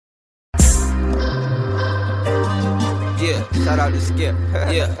Shout out to Skip.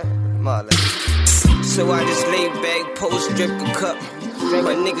 Yeah. Marlon. So I just lay back, post, drip a cup.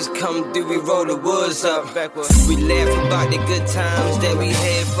 My niggas come through, we roll the woods up. We laugh about the good times that we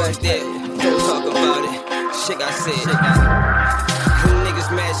had. Fuck that, don't talk about it. Shit I said. Niggas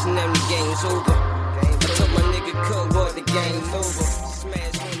mashing them, the game's over. I told my nigga cut walk, the game's over.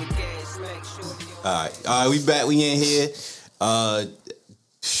 Smash on the gas, smack shorty. All right, we back. We in here.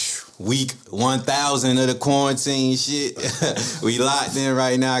 Week 1,000 of the quarantine shit. We locked in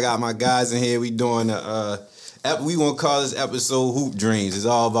right now. I got my guys in here. We doing we gonna call this episode Hoop Dreams. It's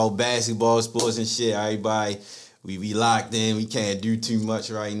all about basketball, sports, and shit. Everybody, we locked in. We can't do too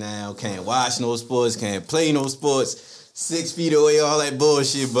much right now. Can't watch no sports. Can't play no sports. 6 feet away, all that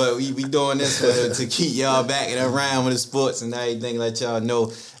bullshit. But we doing this to keep y'all back and around with the sports and everything. Let y'all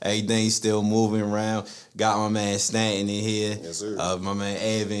know everything's still moving around. Got my man Stanton in here. Yes, sir. My man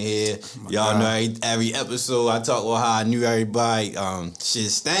Evan here. Y'all know every episode I talk about how I knew everybody.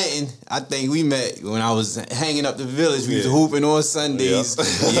 Stanton, I think we met when I was hanging up the village. We was hooping on Sundays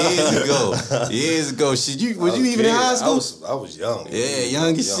years ago. Was you even in high school? I was young. Yeah,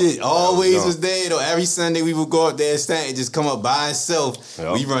 young as shit. Always was there though. Every Sunday we would go up there. Stanton just come up by himself.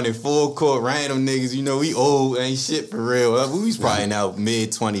 Yep. We running full court, random niggas. You know, we old, ain't shit for real. We was probably now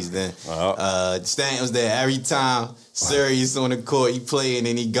mid-20s then. Stanton was there every time. Serious on the court, he playing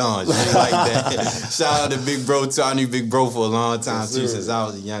and he gone. Shit like that. Shout out to Big Bro too. I knew Big Bro for a long time too, since I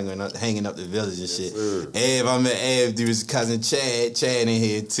was younger and hanging up the village and shit. I met Ev through his cousin Chad. Chad in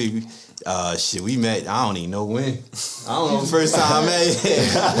here too. We met, I don't even know when. I don't know the first time I met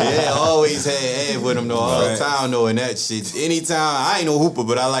him. Yeah, always had Ed with him though, all the time though, and that shit. Anytime, I ain't no hooper,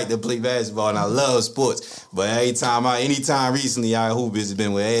 but I like to play basketball and I love sports. But anytime recently I hoop, it's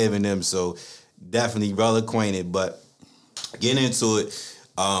been with Ed and them, so definitely well acquainted. But getting into it,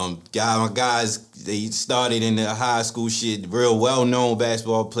 my guys, they started in the high school shit, real well-known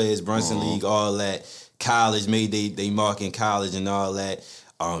basketball players, Brunson League, all that. College, made they mark in college and all that.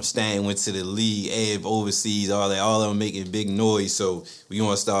 Stan went to the league, Ed overseas, all that. All of them making big noise. So we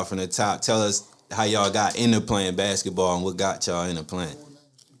want to start from the top. Tell us how y'all got into playing basketball and what got y'all into playing.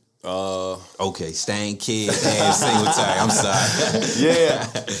 Okay, Stan Kid and Singletary. I'm sorry. Yeah.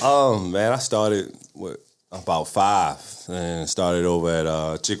 Man, I started with about 5 and started over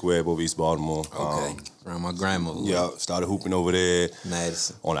at Chick-Web over East Baltimore. Okay. Around my grandma. Yeah, started hooping over there.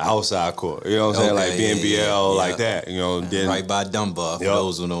 Madison. On the outside court. You know what I'm saying? Like BNBL, like that. You know, then right by Dunbar, for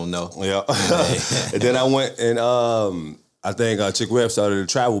those who don't know. Yeah. And then I went and I think Chick-Web started a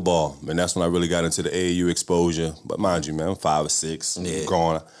travel ball. And that's when I really got into the AAU exposure. But mind you, man, I'm 5 or 6.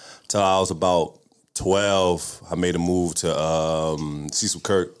 Growing till I was about 12, I made a move to Cecil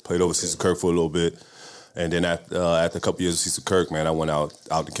Kirk. Played over Cecil Kirk for a little bit. And then after a couple years of Cecil Kirk, man, I went out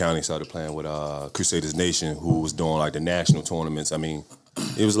the county, started playing with Crusaders Nation, who was doing like the national tournaments. I mean,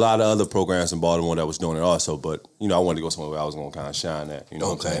 it was a lot of other programs in Baltimore that was doing it also, but, you know, I wanted to go somewhere where I was going to kind of shine at, you know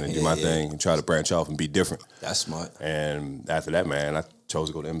what I'm saying, and do my thing and try to branch off and be different. That's smart. And after that, man, I chose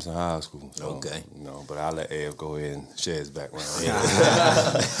to go to Emerson High School. So, you know, but I'll let Ev go ahead and share his background.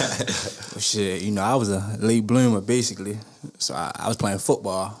 Well, shit, you know, I was a late bloomer, basically. So I was playing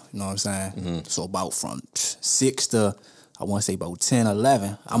football, you know what I'm saying? Mm-hmm. So about from 6 to, I want to say about 10,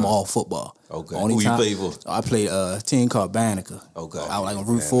 11, I'm all football. Okay. Who you play for? I played a team called Banneker. Okay. I was like on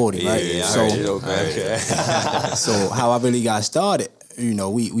Route 40, right? Yeah, So how I really got started, you know,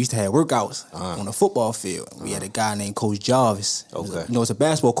 we used to have workouts on the football field. We had a guy named Coach Jarvis. Okay. You know, it's a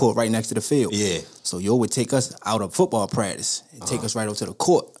basketball court right next to the field. Yeah. So Yo would take us out of football practice and take us right over to the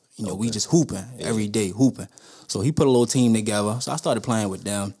court. You know, we just hooping every day, hooping. So he put a little team together. So I started playing with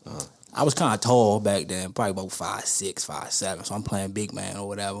them. I was kind of tall back then, probably about 5'6", 5'7". So I'm playing big man or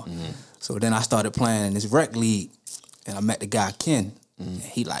whatever. Mm-hmm. So then I started playing in this rec league, and I met the guy Ken. Mm-hmm. And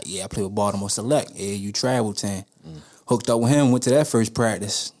he like, I play with Baltimore Select, AAU travel team. Mm-hmm. Hooked up with him, went to that first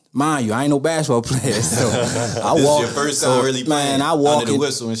practice. Mind you, I ain't no basketball player, so I this walk. Is your first time really playing? Man, I walk under the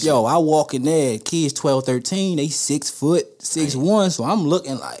whistle and shit. I walk in there. Kids 12, 13, they 6 foot, 6'1", so I'm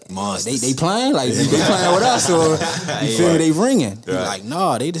looking like they playing like they playing with us, or you feel me? They ringing. Right. Like,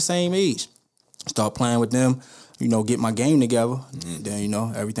 nah, they the same age. Start playing with them, you know, get my game together. Mm-hmm. Then, you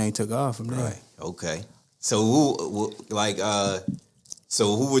know, everything took off from there. Right. Okay. So who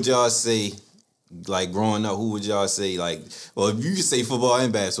would y'all say, like growing up, who would y'all say, like, well, if you could say football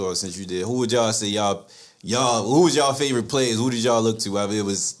and basketball since you did, who would y'all say who was y'all favorite players? Who did y'all look to, whether it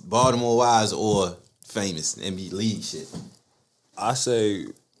was Baltimore wise or famous NBA league shit? I say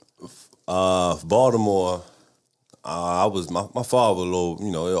Baltimore. I was my father was a little,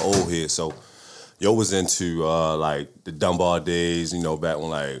 you know, an old head, so Yo was into like the Dunbar days, you know, back when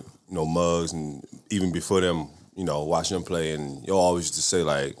like, you know, Muggs, and even before them, watching him play, and yo always used to say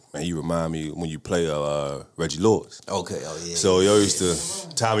like, man, you remind me when you play Reggie Lewis. Okay, oh yeah. So yo used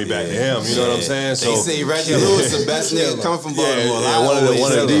to tie me back to him. You know what I'm saying? They say Reggie Lewis the best nigga coming from Baltimore.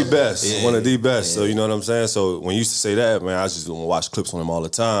 One of the best. One of the best. So you know what I'm saying? So when you used to say that, man, I was just gonna watch clips on him all the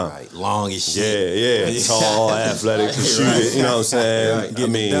time. Right, long as shit. Yeah. Tall, athletic, can shoot it. You know what I'm saying? Right. I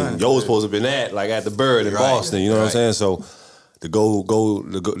mean, yo was supposed to have been at the Bird in Boston. You know what I'm saying? So to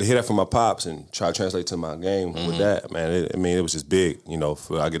to hear that from my pops and try to translate to my game with that, man, it was just big,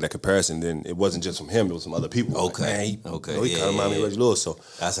 I get that comparison. Then it wasn't just from him, it was some other people. Okay. He kind of reminded me of Reggie Lewis, so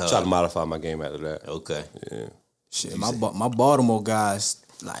that's how I try to modify my game after that. Okay. Yeah. Shit, my Baltimore guys,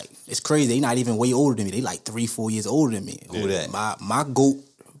 like, it's crazy. They not even way older than me. They like 3-4 years older than me. Who that? My GOAT,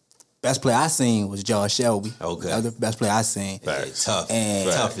 best player I seen was Josh Shelby. Okay. That was the best player I seen. Tough.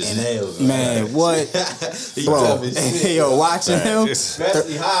 And, tough as and nails. man, what? He Bro, tough as shit. yo, watching him.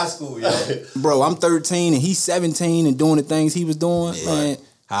 Especially high school, yo. Bro, I'm 13 and he's 17 and doing the things he was doing, man.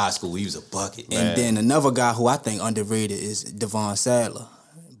 High school, he was a bucket, man. And then another guy who I think underrated is Devon Sadler.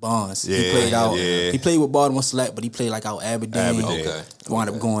 Bonds. He played with Baltimore Select, but he played like out Aberdeen. Okay.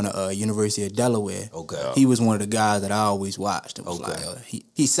 Wound up going to University of Delaware. Okay. He was one of the guys that I always watched. It was like,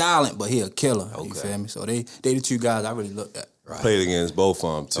 he's silent, but he a killer. Okay. You feel me? So they the two guys I really looked at. Right. Played against both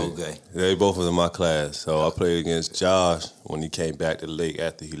of them too. Okay. They both was in my class. So I played against Josh when he came back to the Lake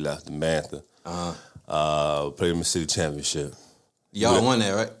after he left the Mantha. Played in the city championship. Y'all won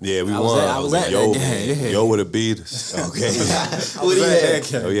that, right? Yeah, we I won. was at Yo, that game, yeah. Yo would have beat us. Okay. What he had?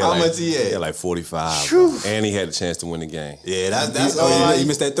 How much he had? He had like 45. And he had a chance to win the game. Yeah, that's all. He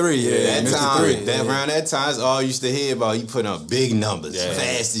missed that three. Yeah, that time, around that time, that's all I used to hear about. He put up big numbers,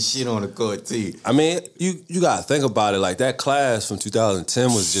 fast as shit on the court too. I mean, you gotta think about it. Like that class from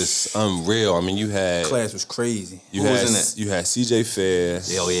 2010 was just unreal. I mean, you had class was crazy. Who was in that? You had CJ Fair.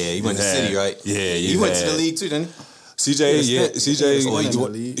 Oh yeah, he went to City, right? Yeah, he went to the league too, didn't he? CJ,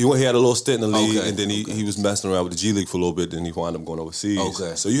 he had a little stint in the league, Okay, and then he was messing around with the G League for a little bit. Then he wound up going overseas.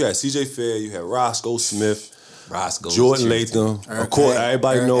 Okay. So you had CJ Fair, you had Roscoe Smith, Jordan Jordan Latham. Of course,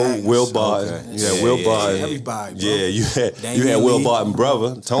 everybody know Will Barton. Okay. You had Will Barton. Everybody, bro. Yeah, you had Will Barton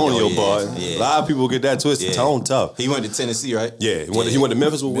brother, Tonio Barton. Yeah. A lot of people get that twisted. Yeah. Tone tough. He went to Tennessee, right? Yeah, he went to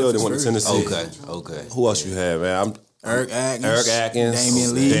Memphis with Will. Then went to Tennessee. Okay. Who else you had, man? Eric Atkins,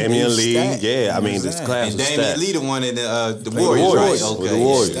 Damian Lee. Stacked. Yeah, I mean this class And was Damian stacked. Lee the one in the Warriors, right? Okay. With the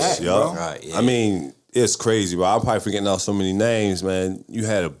Warriors, Stacked, yup. bro. Right, yeah. I mean, it's crazy, bro. I'm probably forgetting out so many names, man. You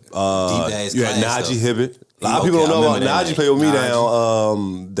had you had Najee Hibbett. A lot of people don't know about Najee. Played with me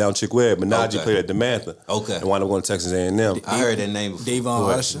down Chickweb, but Najee played at DeMatha. Okay. And wound up going to Texas A&M. I heard that name before. Davon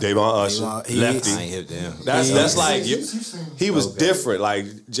Usher. Lefty. I ain't hip to him. That's like he was different. Like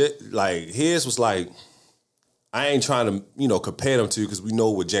his was like. I ain't trying to, compare them to because we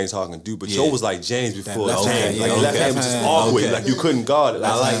know what James Harden can do, but Joe was like James before left hand, Like left hand was just awkward, like you couldn't guard it.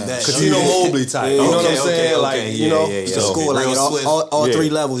 I like that. Casino Mobley type. You know what I'm saying? So Score like all three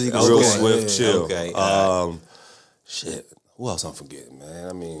levels. He can real score. swift, chill. Okay. Shit. Who else I'm forgetting, man?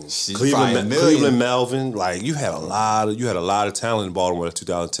 I mean, probably a million. Cleveland Melvin. Like you had a lot of talent in Baltimore in the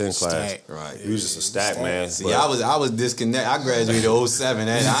 2010 class. Stack. Right. You was just a stack, man. See, I was disconnected. I graduated in 07,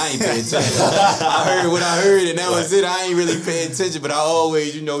 and I ain't paying attention. I heard what I heard, and that was it. I ain't really paying attention, but I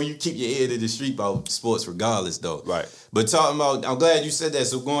always, you keep your ear to the street about sports regardless, though. Right. But talking about, I'm glad you said that.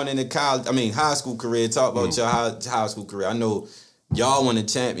 So going into high school career, talk about your high school career. I know y'all won a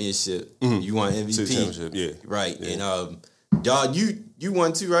championship. You won MVP. City championship, yeah. Right. Yeah. And y'all, you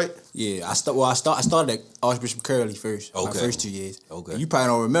won too, right? Yeah, I started at Archbishop Curley first. My Okay. first 2 years. Okay. You probably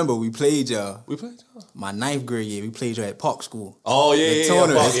don't remember we played y'all. We played y'all. My 9th grade year, we played y'all at Park School. Oh yeah,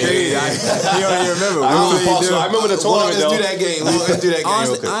 Tournament. Park, It's crazy. You don't even remember. I remember the tournament though. Let's do that game. Let's do that game.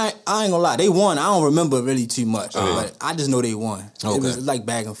 Honestly, Okay. I ain't gonna lie. They won. I don't remember really too much, but I just know they won. Okay. It was like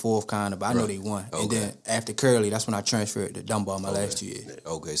back and forth kind of, but I know they won. Okay. And then after Curley, that's when I transferred to Dunbar my last 2 years.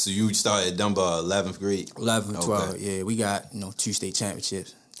 Okay, so you started at Dunbar 11th grade. 11, 12, Okay. yeah. We got 2 state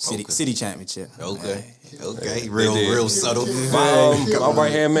championships. City championship. Okay. Real subtle. My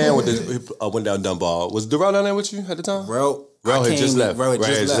right hand man went down Dunbar. Was Darrell down there with you at the time? Bro, Rel had just left. Rel had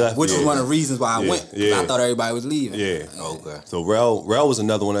just left, which was one of the reasons why I went. 'Cause Yeah. I thought everybody was leaving. Yeah. Okay. So Rel was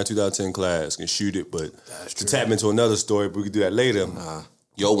another one in that 2010 class, can shoot it, but to tap into another story, but we could do that later.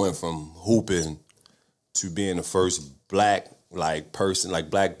 Yo went from hooping to being the first black like person, like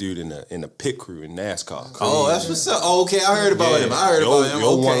black dude in the pit crew in NASCAR. Oh, that's what's up. Oh, okay, I heard about him. I heard about him.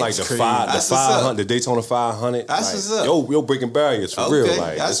 Yo Okay. won like the 500, the Daytona 500. That's like, what's up. Yo breaking barriers for real.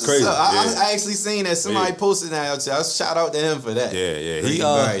 Like that's it's crazy. I actually seen that somebody posted that. I shout out to him for that. Yeah.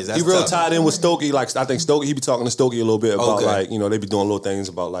 He real tough. tied in with Stokey. Like I think Stokey, he be talking to Stokey a little bit about like they be doing little things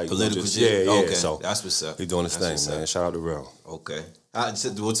about like Political just, shit. Yeah. Okay. So that's what's up. He doing his thing, man. Shout out to Real. Okay.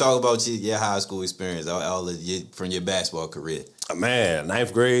 We'll talk about your high school experience, all of from your basketball career. Man,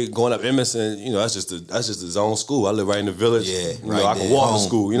 9th grade, going up Emerson, that's just the zone school. I live right in the village. Yeah, right I can walk to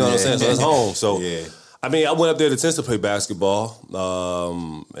school. You know what I'm saying? So it's home. So yeah. I mean, I went up there to Tense to play basketball,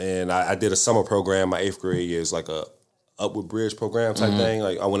 and I did a summer program. My 8th grade year is like a Upward Bridge program type thing.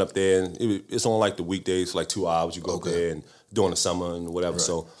 Like I went up there, and it's on like the weekdays, for like 2 hours. You go up there and during the summer and whatever. Right.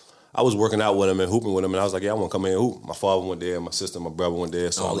 So I was working out with him and hooping with him, and I was like, yeah, I want to come in and hoop. My father went there, my sister, my brother went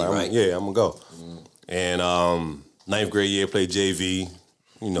there, so I'm like, I'm gonna go. And 9th grade year, played JV.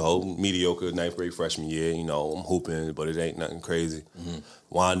 Mediocre 9th grade freshman year. I'm hooping, but it ain't nothing crazy.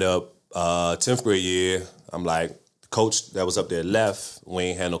 Wind up 10th grade year. I'm like, the coach that was up there left. We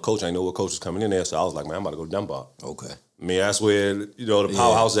ain't had no coach. I didn't know what coach was coming in there, so I was like, man, I'm about to go to Dunbar. Okay. I mean, that's where, the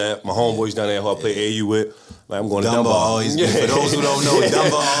powerhouse at. My homeboys down there who I play AU with. Like, I'm going to Dunbar. Always been, for those who don't know,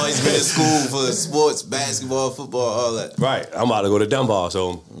 Dunbar always been in school for sports, basketball, football, all that. Right. I'm about to go to Dunbar.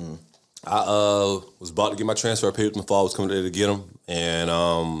 So I was about to get my transfer papers. My father was coming there to get them.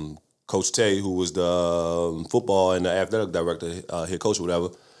 And Coach Tay, who was the football and the athletic director, head coach or whatever,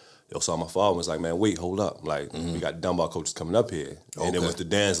 saw my father and was like, man, wait, hold up. Like, we got Dunbar coaches coming up here. And it was the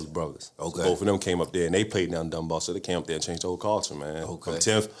Danzler brothers. Okay. Both of them came up there, and they played down Dunbar, so they came up there and changed the whole culture, man. Okay. From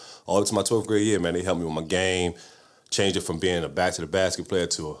 10th all the way to my 12th grade year, man, they helped me with my game, changed it from being a back-to-the-basket player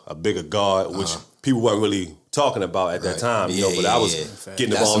to a bigger guard, which people weren't really talking about at that time, but I was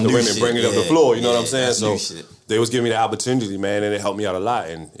getting the ball in the rim and bringing it up the floor, you know what I'm saying? So they was giving me the opportunity, man, and it helped me out a lot,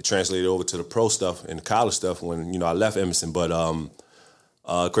 and it translated over to the pro stuff and the college stuff when, I left Emerson. But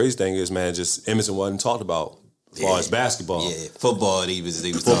crazy thing is, man, just Emerson wasn't talked about as far as basketball. Yeah, football,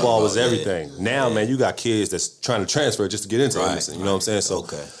 football was everything. Now, man, you got kids that's trying to transfer just to get into Emerson. You know what I'm saying? So,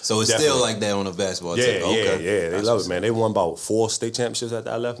 so it's still like that on the basketball team. Yeah. They love it, man. They won about 4 state championships after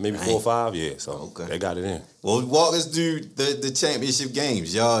I left, maybe 4 or 5. Yeah, so they got it in. Well, walk us through the championship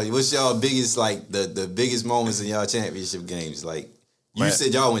games, y'all. What's y'all biggest, like, the biggest moments in y'all championship games? Like, you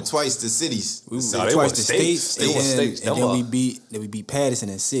said y'all went twice to cities. We went twice to states. And then we beat Patterson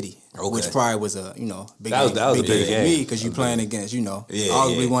in City, which probably was a big that was a big game because you playing against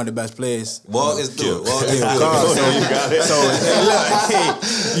arguably one of the best players. Walk us through it.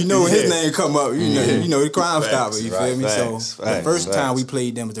 So when his name come up, the crime stopper. You feel me? So the first time we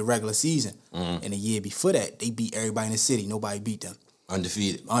played them was the regular season, and the year before that they beat everybody in the city. Nobody beat them.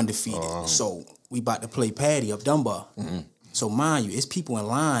 Undefeated. So we about to play Patty up Dunbar. So mind you, it's people in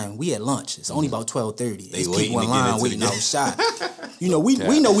line. We at lunch. It's only about 12:30. It's people in line waiting outside. We know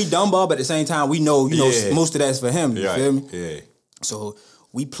we Dunbar, but at the same time we know most of that's for him. You feel me? Yeah. So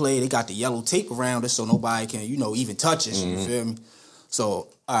we play. They got the yellow tape around us, so nobody can even touch us. You feel me? So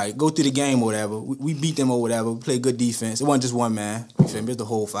all right, go through the game or whatever. We beat them or whatever. We played good defense. It wasn't just one man. You feel me? It was the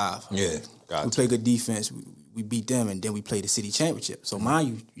whole 5. Yeah. We played good defense. We beat them, and then we played the city championship. So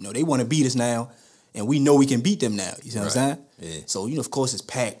mind you, they want to beat us now. And we know we can beat them now. You see what I'm saying? Yeah. So of course, it's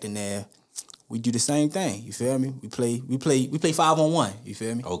packed in there. We do the same thing. You feel me? We play 5-on-1. You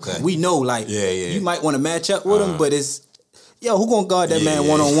feel me? Okay. We know you might want to match up with them, but it's who gonna guard that man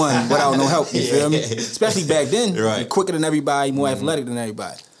 1-on-1 without no help? You feel me? Especially back then, you're quicker than everybody, more athletic than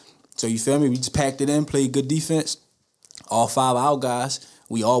everybody. So you feel me? We just packed it in, played good defense. All 5 of our guys.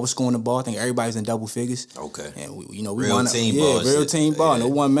 We always scoring the ball. I think everybody's in double figures. Okay. And we real won team ball. Real team ball. No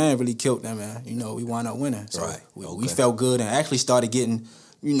one man really killed them, man. We wound up winning. So we felt good and actually started getting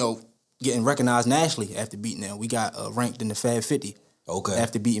recognized nationally after beating them. We got ranked in the Fab 50. Okay.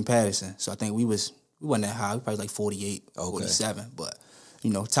 After beating Patterson. So I think we wasn't that high. We probably like 48, 47. But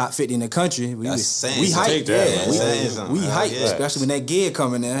top 50 in the country. We hyped. We hyped, especially when that gear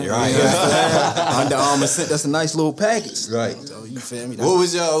coming in. Right. Under Armour sent us a nice little package. Right. So you feel me? What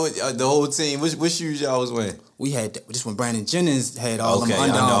was y'all, the whole team? What shoes y'all was wearing? We had just when Brandon Jennings had all them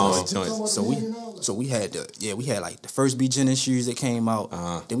Under Armour joints. So we had like the first B Jennings shoes that came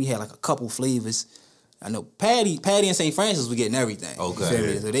out. Then we had like a couple flavors. I know Patty and St. Francis was getting everything. Okay.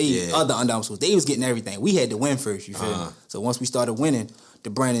 You feel me? So other Under Armour schools, they was getting everything. We had to win first, you feel me? So once we started winning, the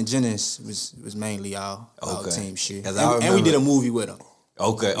Brandon Jennings was mainly our team shoe. And we did a movie with him.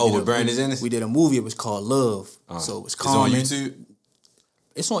 Okay. With Brandon Jennings? We did a movie. It was called Love. So it was Carmen. It's on YouTube?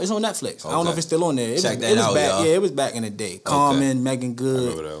 It's on Netflix. Okay. I don't know if it's still on there. Check that out, y'all. Yeah, it was back in the day. Carmen, Megan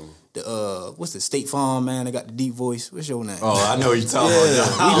Good. what's the State Farm man? They got the deep voice. What's your name? Oh, I know what you're talking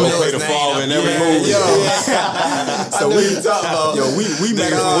about. We play the fall in every movie. So what you talking about? Yo, we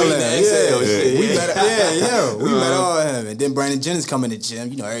met all that. Yeah. We met all him. And then Brandon Jennings come in the gym.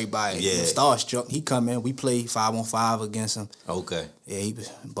 You know, everybody starstruck. He come in. We play 5-on-5 against him. Okay. Yeah, he was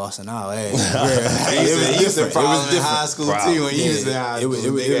busting out. Hey, He was the problem in high school too. When he was in high school,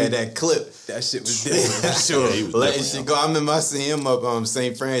 they had that clip. That shit was different. Sure. Letting shit go. I remember I seen him up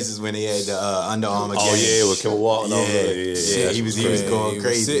St. Francis when they had the Under Armour game. Oh yeah, with Kim Walton. Yeah, he was going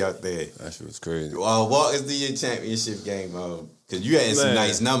crazy out there. That shit was crazy. Walk us through your championship game, because you had some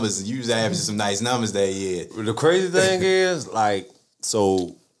nice numbers. You was averaging some nice numbers that year. The crazy thing is, like,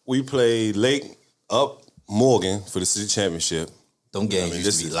 so we played Lake up Morgan for the city championship. Them games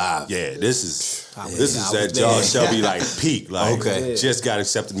used to be live. Yeah, this is that Josh Shelby like peak. Like, just got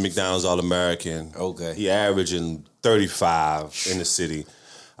accepted to McDonald's All-American. Okay. He averaging 35 in the city.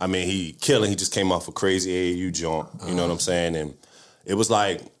 I mean, he killing. He just came off a crazy AAU jump. You know what I'm saying? And it was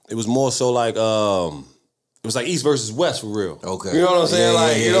more so like it was like East versus West for real. Okay. You know what I'm saying?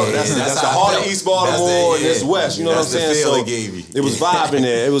 That's the heart of East Baltimore and this West. You know what I'm saying? So it was vibing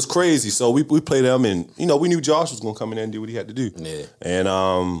there. It was crazy. So we played them, and we knew Josh was gonna come in there and do what he had to do. Yeah.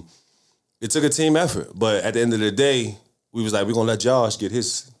 And it took a team effort, but at the end of the day, we was like, we're gonna let Josh get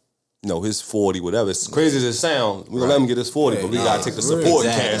his 40, whatever. It's crazy as it sounds. We're gonna let him get his 40, but we gotta take the support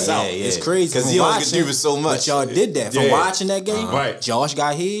cast out. It's crazy because he only contributed so much. But y'all did that from watching that game. Right. Josh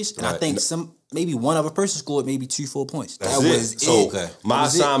got his, and I think maybe one other person scored maybe 2 full points. That's that was it. So my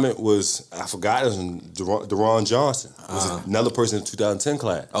assignment was, I forgot, it was Deron Johnson. It was another person in the 2010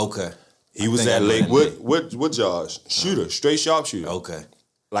 class. Okay. He was at Lake with Josh. Shooter, straight sharpshooter. Okay.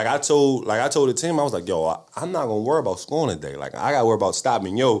 Like I told the team, I was like, yo, I'm not gonna worry about scoring today. Like I gotta worry about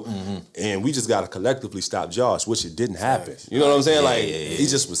stopping and we just gotta collectively stop Josh, which it didn't happen. You know what I'm saying? He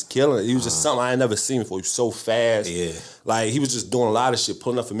just was killing it. He was just something I had never seen before. He was so fast. Yeah. Like he was just doing a lot of shit,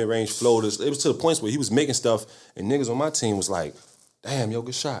 pulling up for mid-range floaters. It was to the points where he was making stuff, and niggas on my team was like, damn, yo,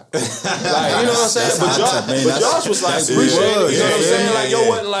 good shot. Like, you know what I'm saying? But Josh was like, appreciate it. You know what I'm saying? Like, yo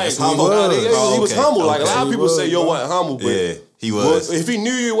wasn't like humble. He was humble. Like, a lot of people say yo wasn't humble, but he was. But if he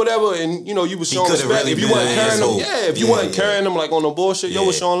knew you, whatever, and you was showing respect. Really if you wasn't carrying him, if you wasn't carrying him like on no bullshit, yo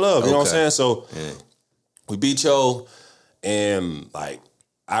was showing love. You know what I'm saying? So we beat yo, and like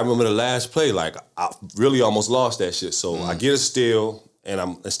I remember the last play, like I really almost lost that shit. So I get a steal, and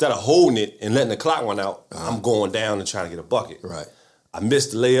I'm instead of holding it and letting the clock run out, I'm going down and trying to get a bucket. Right. I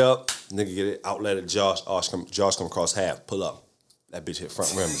missed the layup. Nigga get it, outlet at Josh. Josh come across half, pull up. That bitch hit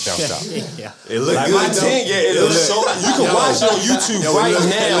front rim and bounced out. It looked like good. My team, it looks so. You can watch it on YouTube right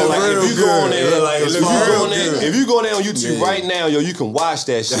now. Like if you go on there, if you go there on YouTube right now, yo, you can watch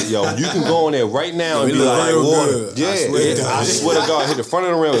that shit, yo. You can go on there right now and be like, water. I swear to God, hit the front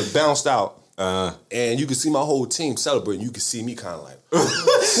of the rim and bounced out. And you can see my whole team celebrating. You can see me kind of like, woo!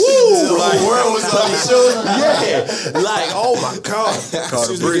 Like, the world was on your shoulders. Like, oh my God. As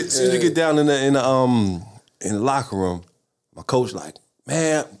soon as we get down in the locker room, my coach like,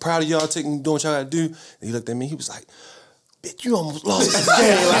 man, I'm proud of y'all doing what y'all got to do. And he looked at me, he was like, bitch, you almost lost this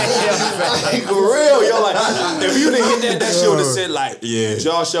game. Like, for real, yo. Like, if you didn't hit that shit would have said, like,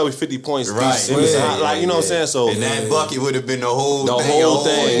 Josh Shelby 50 points. Right. Like, you know what I'm saying? So, and that bucket would have been the whole thing.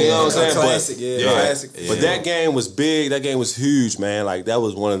 You know what I'm saying? Classic, classic. But that game was big. That game was huge, man. Like, that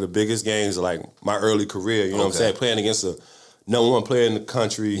was one of the biggest games of, like, my early career. You know what I'm saying? Playing against a #1 player in the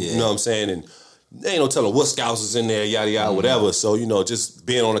country. You know what I'm saying? And they ain't no telling what scouts is in there, yada, yada, whatever. So, just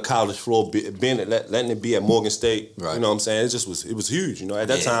being on the college floor, letting it be at Morgan State, you know what I'm saying? It was huge. At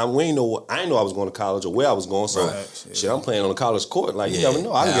that time, I didn't know I was going to college or where I was going. So, shit, I'm playing on the college court. Like, you never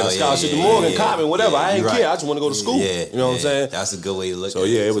know. I can get a scholarship to Morgan, Coppin, whatever. I ain't care. I just want to go to school. You know what I'm saying? That's a good way to look at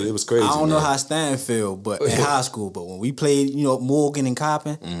it. So, it was crazy. I don't know how Stanfield, but in high school, but when we played, Morgan and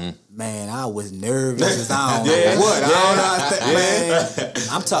Coppin, man, I was nervous. I don't know what. I don't know how to man.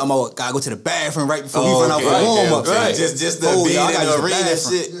 I'm talking about gotta go to the bathroom right before we run out for warm-up. Right. Just the being in the arena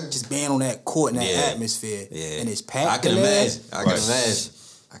shit. Just being on that court in that atmosphere. And it's packed. I can imagine. I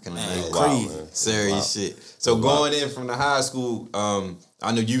can imagine. Crazy. Serious shit. So going in from the high school,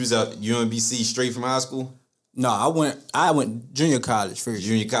 I know you was at UMBC straight from high school? No, I went junior college first.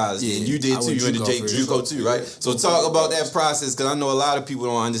 Junior college. Yeah, and you did too. You went to JUCO too, right? So talk about that process, because I know a lot of people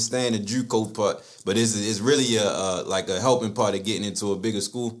don't understand the JUCO part, but it's really a helping part of getting into a bigger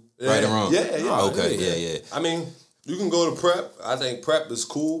school, right or wrong? Yeah. Okay. I mean, you can go to prep. I think prep is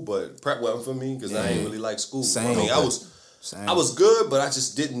cool, but prep wasn't for me because I ain't really like school. Same. I mean, I was good, but I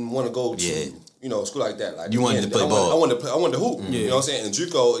just didn't want to go to school like that. Like, you wanted to play ball. I wanted to hoop. You know what I'm saying? And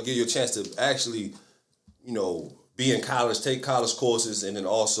JUCO, it give you a chance to actually, be in college, take college courses, and then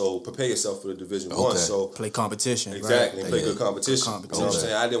also prepare yourself for the Division I. So play competition. Exactly, right? play good competition. You know what I'm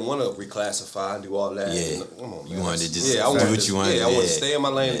saying? I didn't want to reclassify and do all that. Yeah. Come on, man. You wanted to just I wanted what you wanted. I wanted to stay in my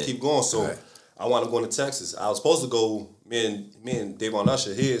lane and keep going. So I wanted to go into Texas. I was supposed to go. Me and Davon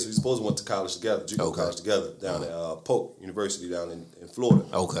Usher, we supposed to went to college together, JUCO college together, down at Polk University down in Florida.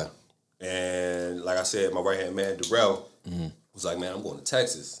 Okay. And like I said, my right-hand man, Darrell, was like, man, I'm going to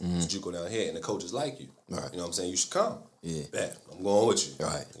Texas. It's JUCO down here, and the coaches like you. Right. You know what I'm saying? You should come. Yeah. Bet, I'm going with you.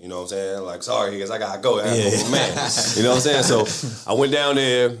 Right. You know what I'm saying? Like, sorry, because I got to go. I gotta go with my man. You know what I'm saying? So I went down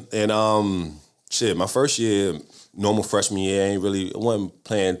there, and my first year, normal freshman year, I wasn't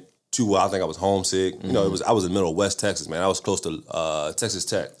playing too well. I think I was homesick. You know, I was in the middle of West Texas, man. I was close to Texas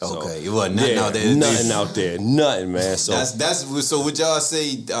Tech. Okay, it wasn't nothing out there. Nothing, man. So that's so. Would y'all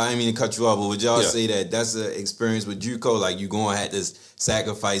say? I didn't mean to cut you off, but would y'all say that that's an experience with JUCO? Like you going to have to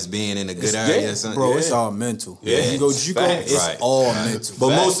sacrifice being in a good area or something? Bro, it's all mental. Yeah, you go JUCO, it's all mental.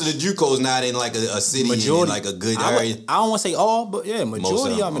 But most of the JUCOs not in like a city, in like a good area. I don't want to say all, but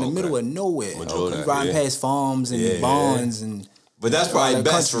majority of them in the middle of nowhere. You riding past farms and barns and. But that's probably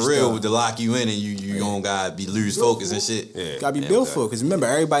best for real to lock you in and you don't gotta lose focus and shit. Yeah. Gotta be built for it. Because remember,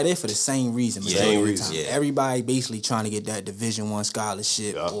 everybody there for the same reason. Same reason. Yeah. Everybody basically trying to get that Division I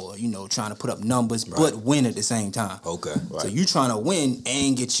scholarship or, trying to put up numbers but win at the same time. Okay. So you trying to win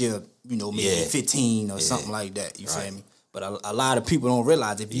and get your, maybe 15 or something like that. You feel me? But a lot of people don't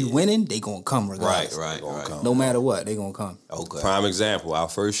realize if you winning, they gonna come regardless. Right. No matter what, they gonna come. Okay. Prime example, our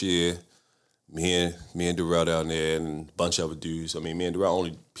first year, me and Darrell down there and a bunch of other dudes. I mean, me and Darrell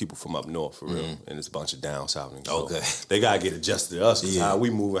only people from up north for real, and it's a bunch of down south. So they gotta get adjusted to us because how we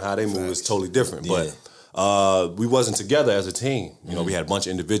move and how they move is totally different. But we wasn't together as a team. You know, we had a bunch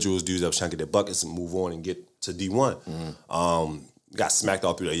of individuals, dudes that was trying to get their buckets and move on and get to D1. Got smacked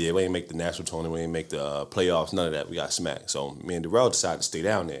all through the year. We ain't make the national tournament. We ain't make the playoffs. None of that. We got smacked. So me and Darrell decided to stay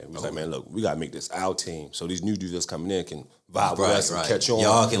down there. We was like, man, look, we got to make this our team. So these new dudes that's coming in can vibe with us and catch on.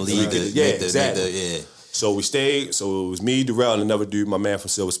 Y'all can lead exactly. So we stayed. So it was me, Darrell, and another dude, my man from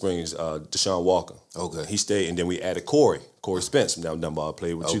Silver Springs, Deshaun Walker. Okay. He stayed, and then we added Corey Spence from down Dunbar.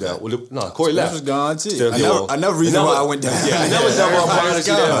 Played with you down. No, Corey left. was gone too. Another reason why I went down. Yeah, another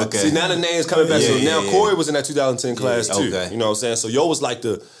Dunbar. Okay. See, now the name's coming back. So now Corey was in that 2010 class too. Okay. You know what I'm saying? So yo was like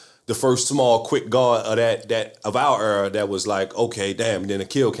the first small, quick guard of that of our era that was like, okay, damn. And then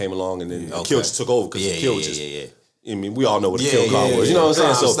Akil came along, and then Akil just took over because Akil was just. I mean, we all know what the kill call was. You know what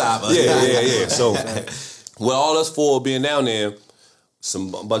I'm saying? So yeah. So, with all us four being down there,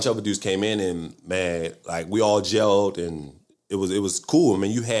 a bunch of other dudes came in, and man, like we all gelled, and it was cool. I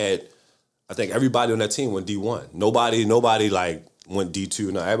mean, you had, I think everybody on that team went D1. Nobody like went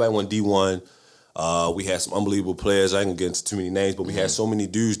D2. No, everybody went D1. We had some unbelievable players. I ain't gonna get into too many names, but we had so many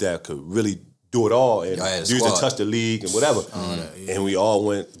dudes that could really do it all, and dudes that touched the league and whatever. And we all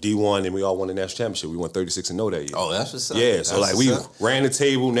went D1, and we all won the national championship. We won 36-0 that year. Oh, that's what's up. Yeah, so like we ran the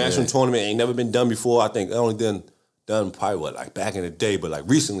table, national tournament, ain't never been done before. I think only done probably like back in the day, but like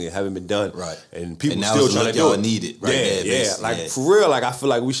recently it haven't been done. Right. And people and still trying to do it. Need it. Right For real, like I feel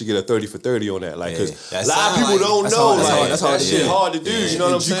like we should get a 30 for 30 on that. Like, cause a lot of people don't know. That's hard to do. You know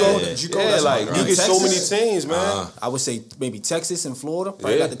what I'm saying? You get so many teams, man. I would say maybe Texas and Florida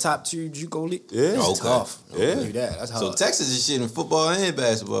probably got the top 2 JUCO league. Yeah. It's tough. Yeah. Do that. That's hard. So Texas is shit in football and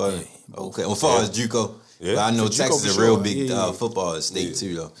basketball. Yeah. Okay. Well, as far as JUCO. Yeah. But I know Texas is a real big football state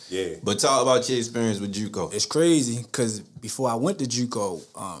too, though. Yeah. But talk about your experience with JUCO. It's crazy because before I went to JUCO,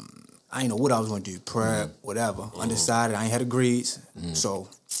 I didn't know what I was going to do, prep, whatever. Undecided. I ain't had the grades. So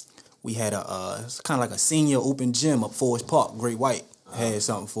we had it's kind of like a senior open gym up Forest Park. Great White had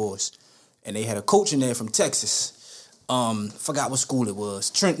something for us. And they had a coach in there from Texas. Forgot what school it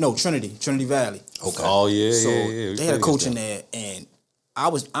was. Trinity Valley. Okay. Oh, yeah, so yeah. They had a coach in there, and I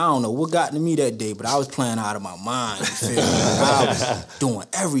don't know what got to me that day, but I was playing out of my mind. You feel me? I was doing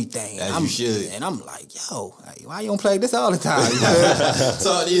everything. As you should. And I'm like, yo, why you don't play this all the time? You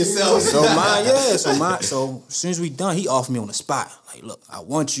Talk to yourself. So as soon as we done, he offered me on the spot. Like, look, I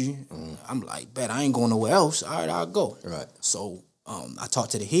want you. I'm like, bet I ain't going nowhere else. All right, I'll go. Right. So I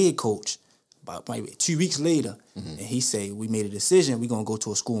talked to the head coach about maybe 2 weeks later, and he said, we made a decision. We're going to go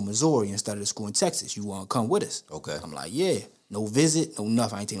to a school in Missouri instead of the school in Texas. You want to come with us? Okay. I'm like, yeah. No visit, no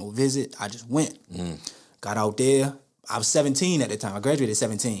nothing. I ain't take no visit. I just went. Got out there. I was 17 at the time. I graduated at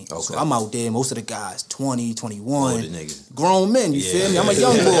 17. Okay. So I'm out there. Most of the guys, 20, 21. Grown men, you feel me? I'm a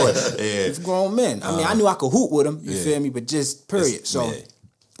young boy. Grown men. I mean, I knew I could hoop with them, you feel me? But just period. So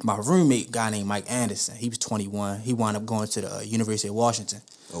my roommate, guy named Mike Anderson, he was 21. He wound up going to the University of Washington.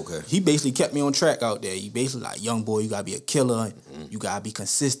 Okay. He basically kept me on track out there. He basically like, young boy, you gotta be a killer. You gotta be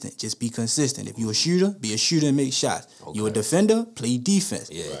consistent. Just be consistent. If you a shooter, be a shooter and make shots. Okay. You a defender, play defense.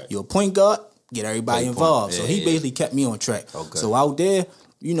 Yeah. Right. You a point guard, get everybody involved. So he basically kept me on track. Okay. So out there,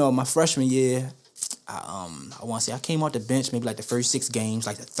 my freshman year, I want to say I came off the bench maybe like the first 6 games,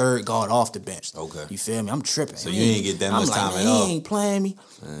 like the third guard off the bench. Okay. You feel me? I'm tripping. So you ain't get that much time at all. He ain't playing me.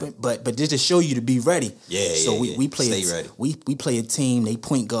 But just to show you to be ready. Yeah. So we play Stay ready. We play a team. They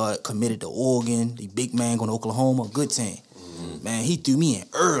point guard committed to Oregon. The big man going to Oklahoma. Good team. Man, he threw me in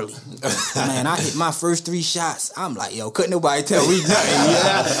early. Man, I hit my first 3 shots. I'm like, yo, couldn't nobody tell me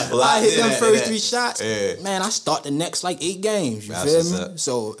nothing. Well, I hit them first 3 shots. Yeah. Man, I start the next like 8 games. You That's feel what's me? up.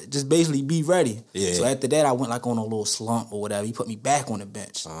 So just basically be ready. Yeah. So after that, I went like on a little slump or whatever. He put me back on the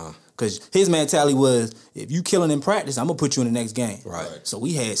bench. Because his mentality was, if you killing in practice, I'm going to put you in the next game. Right. So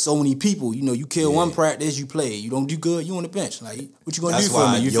we had so many people. You kill one practice, you play. You don't do good, you on the bench. Like, what you going to do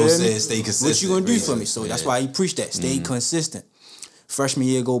for me? You feel me? Stay consistent. What you going to do for me? So that's why he preached that. Stay consistent. Freshman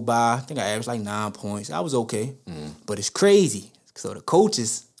year go by, I think I averaged like 9 points. I was okay. But it's crazy. So the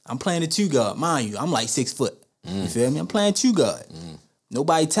coaches, I'm playing the 2 guard. Mind you, I'm like 6 foot. You feel me? I'm playing 2 guard.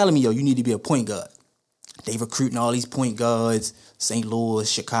 Nobody telling me, yo, you need to be a point guard. They recruiting all these point guards, St. Louis,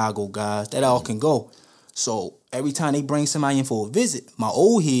 Chicago guys, that all can go. So every time they bring somebody in for a visit, my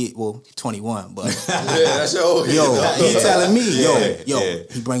old head, well, 21, but Yeah, that's your old head. he telling me, Yeah.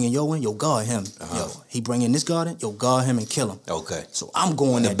 he bringing yo in, yo, guard him. Yo, he bringing this guard in, yo, guard him and kill him. Okay. So I'm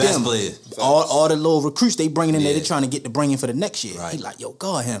going The at best them. players. All the little recruits they bringing in there, Yeah. they trying to get the bring in for the next year. Right. He like, yo,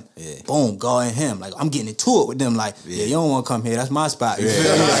 guard him. Yeah. Boom, guarding him. Like, I'm getting into it with them. Like, yeah, you don't want to come here. That's my spot. You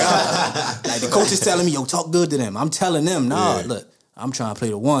feel me? Like the coach is telling me, yo, talk good to them. I'm telling them, nah, look, I'm trying to play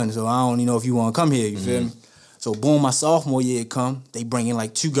the 1, so I don't even know if you want to come here. You feel me? So boom, my sophomore year come, they bring in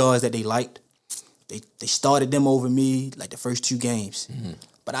like 2 guards that they liked. They started them over me like the first 2 games.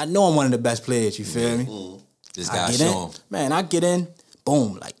 But I know I'm one of the best players, you feel me? This I guy get show him. in, man, I get in,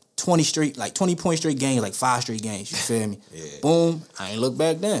 boom, like 20 point straight games, like 5 straight games, you feel me? Boom, I ain't look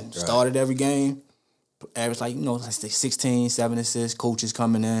back then. Started every game, average like, like 16, 7 assists, coaches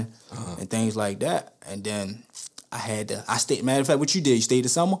coming in, and things like that. And then I stayed, matter of fact, what you did, you stayed the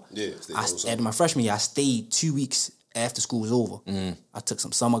summer? Yeah, stayed the whole summer. After my freshman year, I stayed 2 weeks after school was over. I took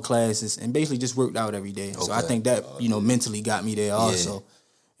some summer classes and basically just worked out every day. So I think that, mentally got me there also.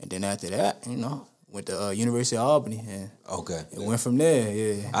 And then after that, went to University of Albany and it went from there,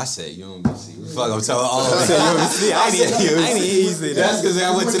 yeah. I said UMBC. Fuck, I'm telling all of UMBC. I ain't even easy. That's because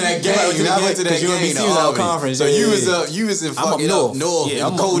I went to that game. I went to that game. UMBC was our conference. So yeah, you was in I'm up fucking north. Yeah,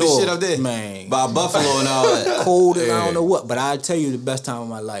 I'm cold up as north, shit up there. Man. By Buffalo and all that. Cold as I don't know what, but I tell you the best time of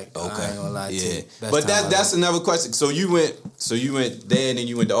my life. Okay. I ain't gonna lie to you. Best But time of my that's life. another question. So you went there and then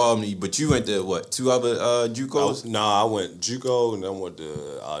you went to Albany, but you went to what? 2 other JUCOs? I went JUCO and then went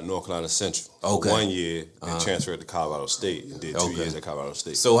to North Carolina Central for 1 year, then transferred to Colorado State and did 2 years at Colorado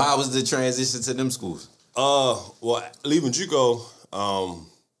State. So how was the transition to them schools? Well, leaving JUCO,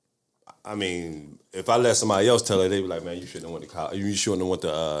 I mean, if I let somebody else tell it, they be like, man, you shouldn't have went to college. You shouldn't have went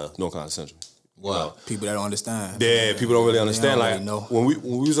to North Carolina Central. Wow. People that don't understand. Yeah, people don't really understand. don't Like really know. when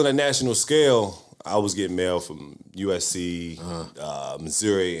we was on a national scale, I was getting mail from USC,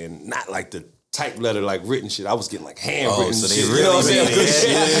 Missouri, and not like the type letter like written shit. I was getting like handwritten so they shit. really You know what I'm saying? made Good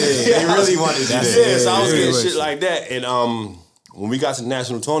it. shit. They really wanted you Yeah, there. so I was getting Yeah. shit like that. And when we got to the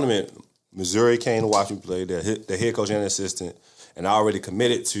national tournament, Missouri came to watch me play, the head coach and assistant, and I already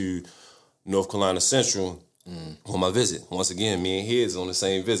committed to North Carolina Central on my visit. Once again, me and His on the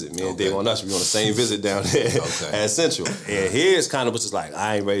same visit. Me and Dave on us, we on the same visit down there at Central. And His kind of was just like,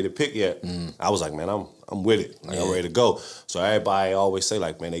 I ain't ready to pick yet. I was like, man, I'm with it. Like, I'm ready to go. So everybody always say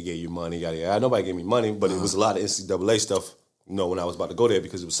like, man, they gave you money, yada yada. Nobody gave me money, but it was a lot of NCAA stuff, when I was about to go there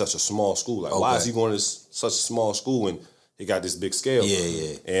because it was such a small school. Like, why is he going to such a small school and he got this big scale?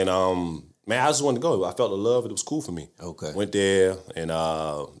 Yeah. And man, I just wanted to go. I felt the love. It was cool for me. Okay. Went there, and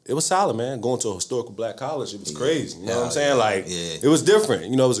it was solid, man. Going to a historical black college, it was crazy. You know what I'm saying? Like, it was different.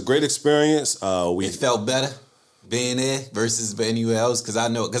 It was a great experience. It felt better being there versus anywhere else because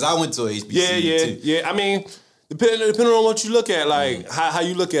I went to a HBCU too. Yeah. I mean, depending on what you look at, like how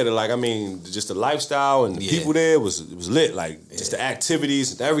you look at it, like I mean, just the lifestyle and the people there was lit. Like just the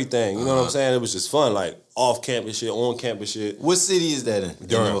activities and everything. You know what I'm saying? It was just fun. Like off campus shit, on campus shit. What city is that in?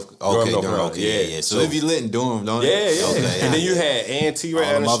 Durham. Okay, Durham, Durham. okay, Yeah. So if you lit in Durham, don't it? Yeah. Okay, And then you had A&T right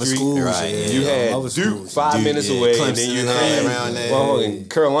All down them the other street. schools, Right, yeah. You had Other Duke schools. 5 minutes away, and then Clemson you and had around there. motherfucking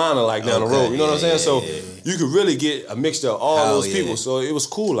Carolina like down the Okay, road. You know what I'm saying? So yeah. you could really get a mixture of all Hell those yeah. people. So it was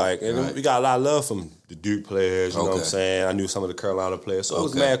cool. Like, and Right. we got a lot of love from the Duke players. You know what I'm Okay. saying? I knew some of the Carolina players, so it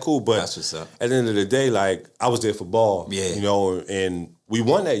was Okay. mad cool. But That's what's up. at the end of the day, like I was there for ball. Yeah. And we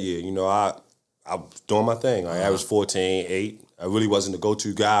won that year. You know, I was doing my thing. I averaged 14, 8. I really wasn't the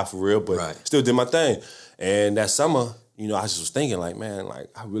go-to guy for real, but still did my thing. And that summer, you know, I just was thinking like, man, like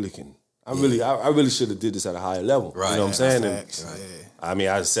I really should have did this at a higher level. Right. You know what I'm saying? I mean,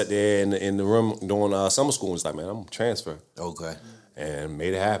 I sat there in the room doing summer school and was like, man, I'm gonna transfer. Okay. And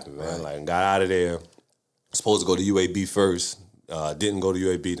made it happen, man. Like, got out of there. Supposed to go to UAB first. Didn't go to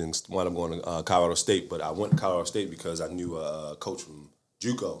UAB, then wound up going to Colorado State. But I went to Colorado State because I knew a coach from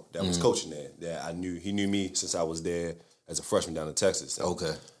JUCO that was coaching there. That I knew, he knew me since I was there as a freshman down in Texas. So.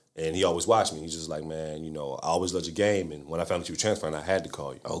 Okay. And he always watched me. He's just like, man, you know, I always loved your game. And when I found out you were transferring, I had to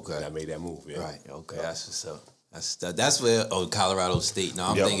call you. Okay. And I made that move. Yeah. Right. Okay. That's what's up. That's where Colorado State.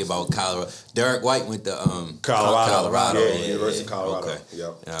 Now I'm thinking about Colorado. Derek White went to Colorado. Yeah, University of Colorado. Okay.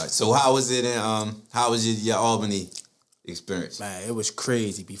 Yep. So how was it in how was your Albany experience? Man, it was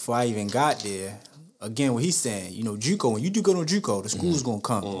crazy. Before I even got there, again, what he's saying, you know, JUCO, when you do go to JUCO, the school's gonna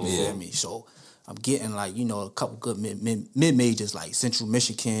come. You feel me? So I'm getting like, you know, a couple good mid-majors like Central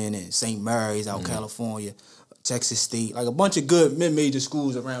Michigan and St. Mary's out California, Texas State, like a bunch of good mid-major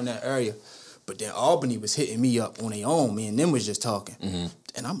schools around that area. But then Albany was hitting me up on their own. Me and them was just talking.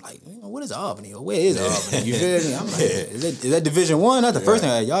 And I'm like, you know, what is Albany? Or where is Albany? You feel me? I'm like, is that Division One? That's the first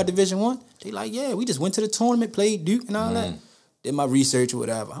thing I had. Y'all Division One? They like, yeah, we just went to the tournament, played Duke and all that. Did my research or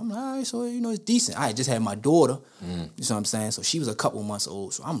whatever. I'm like, all right, so, you know, it's decent. I had just had my daughter. You know what I'm saying? So she was a couple months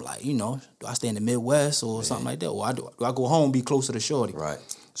old. So I'm like, you know, do I stay in the Midwest or something like that? Or do I go home, be closer to Shorty? Right.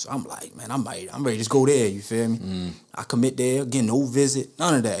 So I'm like, man, I'm ready to just go there, you feel me? I commit there, again, no visit,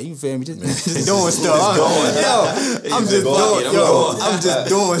 none of that, you feel me? Just doing stuff. I'm just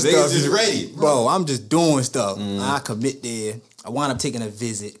doing stuff. Just ready. Bro, I'm just doing stuff. I commit there. I wound up taking a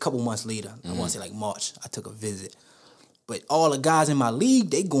visit a couple months later. I want to say like March, I took a visit. But all the guys in my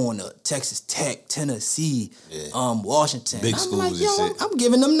league, they going to Texas Tech, Tennessee, Washington. Big schools and shit. I'm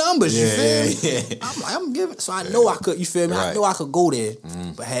giving them numbers, you feel me? I'm giving, so I know I could, you feel me? Right. I know I could go there,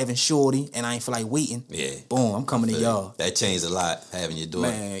 but having Shorty, and I ain't feel like waiting, boom, I'm coming to y'all. That changed a lot, having your daughter.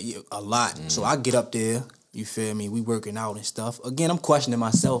 Man, a lot. So I get up there, you feel me? We working out and stuff. Again, I'm questioning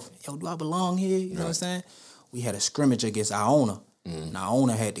myself. Yo, do I belong here? You know what I'm saying? We had a scrimmage against Iona. And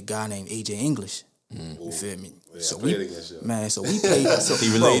Iona had the guy named AJ English. You feel me? Yeah, so we played. So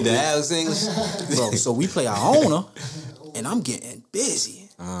He related to Alex English? bro, so we play Iona, and I'm getting busy.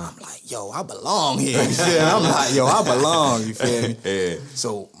 I'm like, yo, I belong here. You feel me? I'm like, yo, I belong. You feel me? Yeah.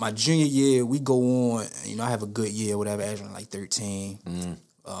 So my junior year, we go on. You know, I have a good year, whatever, averaging like 13.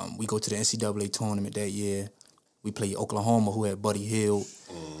 We go to the NCAA tournament that year. We play Oklahoma, who had Buddy Hield.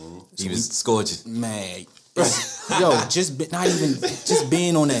 He was scorching. Man. Yo, just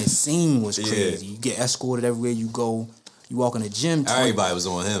being on that scene was crazy. You get escorted everywhere you go. You walk in the gym. Everybody was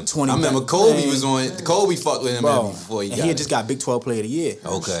on him. 20 I remember Kobe was on. Kobe fucked with him before he got. He had just got Big 12 Player of the Year.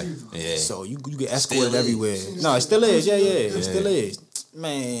 Okay, yeah. So you get escorted everywhere. No, it still is. Yeah, it still is.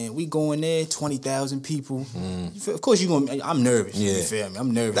 Man, we go in there, 20,000 people. Of course, I'm nervous. Yeah. You feel me?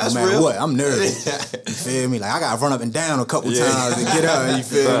 I'm nervous. That's no matter real. what, I'm nervous. You feel me? Like I gotta run up and down a couple times to get out. You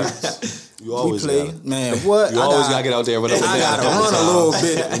feel me? You always man. What? You always gotta get out there, but I gotta run a little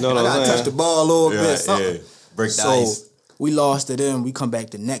bit. You know what I gotta I'm saying? touch the ball a little bit. Something. Break the ice. We lost to them. We come back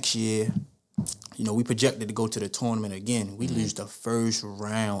the next year. You know, we projected to go to the tournament again. We lose the first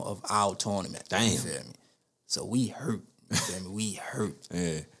round of our tournament. Damn. You feel me? So we hurt. You feel me? We hurt.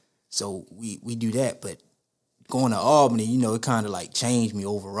 Yeah. So we do that, but going to Albany, you know, it kind of like changed me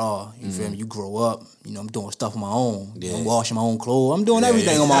overall. You feel me? You grow up, you know, I'm doing stuff on my own. Yeah. I'm washing my own clothes. I'm doing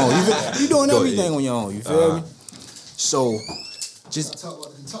everything on my own. You doing everything on your own. You feel me? So just talk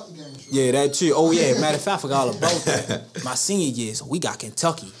about the Kentucky game. yeah, that too. Oh yeah, matter of fact, I forgot all about that. My senior year, so we got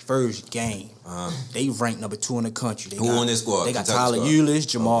Kentucky first game. They ranked number 2 in the country. Who on this squad? They got Kentucky Tyler squad? Eulis,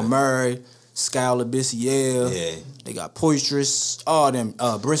 Jamal Murray, Skylar Bissiere. Yeah. They got Poitras, all them.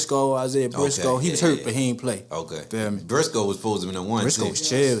 Briscoe, Isaiah Briscoe. Okay, He was yeah, hurt, yeah. but he ain't play. Okay. Feel me? Briscoe was supposed to be the one. Briscoe too. was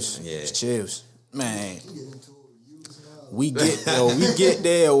chills. Yeah. It's chills. Man, we get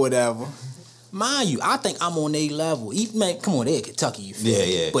there or whatever. Mind you, I think I'm on their level. Even, man, come on, they're Kentucky, you feel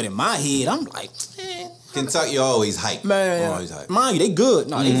me? Yeah. But in my head, I'm like, man, Kentucky always hype. man, Always hype. mind you, they good.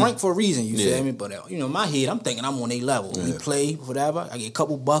 No, they ranked for a reason, you Yeah. feel me? But, you know, in my head, I'm thinking I'm on their level. We play, whatever. I get a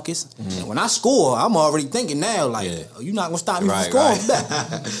couple buckets. And when I score, I'm already thinking now, like, oh, you're not going to stop me from scoring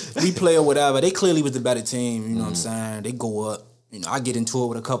back. We play or whatever. They clearly was the better team, you know what I'm saying? They go up. You know, I get into it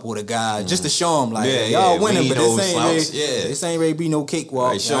with a couple of the guys just to show them, like, y'all winning, but this ain't ready to be no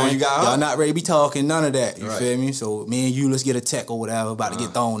cakewalk. Right, showing you got y'all not ready to be talking, none of that. You feel me? So me and you, let's get a tech or whatever, about to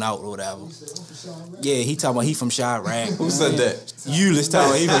get thrown out or whatever. Yeah, he talking about he from Chirac. Who said that? You, let's talk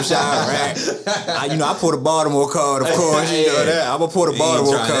about he from Chirac. I pour the Baltimore card, of course. You know that. I'm going to pour the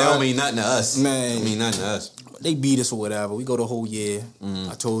Baltimore card. That don't mean nothing to us. Man. Don't mean nothing to us. They beat us or whatever. We go the whole year.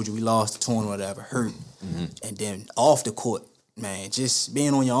 I told you we lost the tournament or whatever, hurt. And then off the court, man, just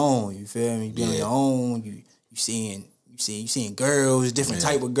being on your own, you feel me? Being on your own, you seeing girls, different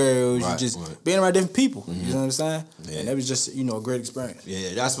type of girls, you just being around different people. You know what I'm saying? Yeah. And that was just, a great experience.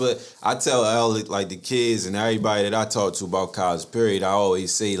 Yeah, that's what I tell all the kids and everybody that I talk to about college, period. I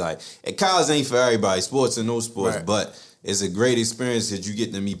always say, college ain't for everybody, sports and no sports, but it's a great experience because you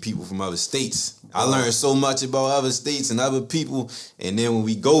get to meet people from other states. I learned so much about other states and other people, and then when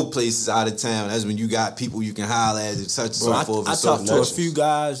we go places out of town, that's when you got people you can holler at and such and so forth. I talked to a few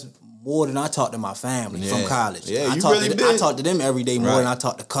guys more than I talked to my family from college. Yeah, I talk to them every day more than I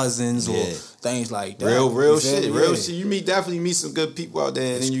talk to cousins or things like that. Real shit. You definitely meet some good people out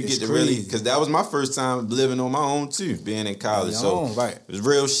there, and then you get to really, because that was my first time living on my own too, being in college. It was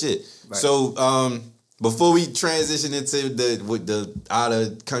real shit. Right. So before we transition into the out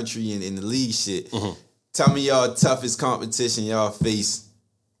of country and the league shit, tell me y'all toughest competition y'all face.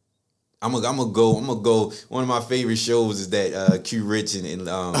 I'm gonna go. One of my favorite shows is that Q Rich and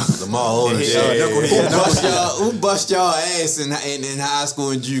Lamar Odom. Who bust y'all ass in high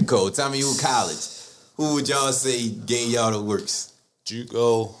school and JUCO? Tell me who college. Who would y'all say gave y'all the works?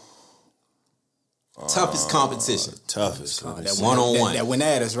 JUCO. Toughest competition. Toughest. That one-on-one. That went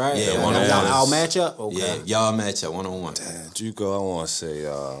at us, right? Yeah, one-on-one. Y'all match up? Okay. Yeah, y'all match up one-on-one. JUCO, I want to say,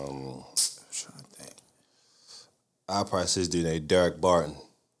 I'm trying to think. I'll probably say this dude named Derek Barton.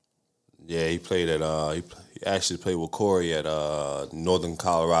 Yeah, he played at, he actually played with Corey at Northern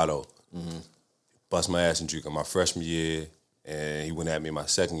Colorado. Bust my ass in JUCO my freshman year, and he went at me my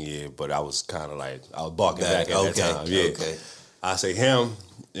second year, but I was kind of like, I was barking back at that time. Yeah. Okay. I say him,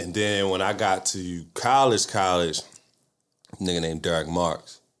 and then when I got to college, a nigga named Derek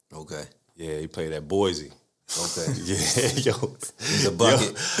Marks. Okay. Yeah, he played at Boise. Okay. Yeah, he's a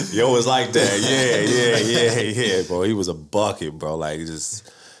bucket. Yo was like that. Yeah, bro. He was a bucket, bro. Like,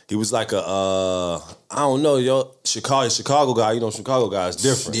 he was like a, I don't know, Chicago guy. Chicago guy is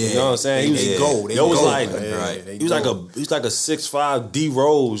different. Yeah. You know what I'm saying? He was like a 6'5" D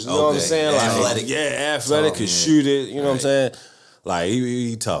Rose. You know what I'm saying? Like, athletic. Athletic, could shoot it. You know what I'm saying? Like,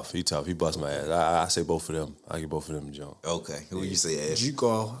 he tough. He bust my ass. I say both of them. I get both of them, John. Okay. Who you say, Ash?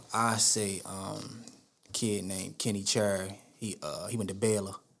 JUCO, I say kid named Kenny Cherry. He went to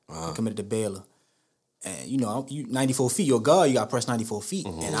Baylor. He committed to Baylor. And, you 94 feet, your guard, you got to press 94 feet.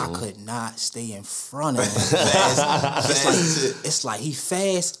 And I could not stay in front of him. It's like he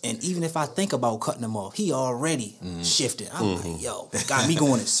fast, and even if I think about cutting him off, he already shifted. I'm like, yo, got me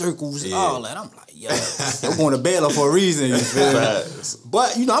going in circles, all that. I'm like, yo, I'm going to Baylor for a reason, you feel me?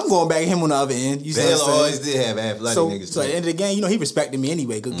 But, I'm going back at him on the other end. Baylor always did have athletic niggas. So at the end of the game, he respected me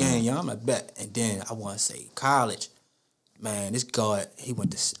anyway. Good game, I'm like, bet. And then I want to say college. Man, this guard, he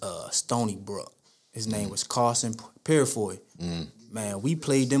went to Stony Brook. His name was Carson Purifoy. Man, we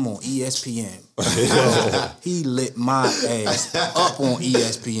played them on ESPN. He lit my ass up on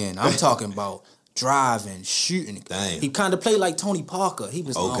ESPN. I'm talking about driving, shooting. Damn. He kind of played like Tony Parker. He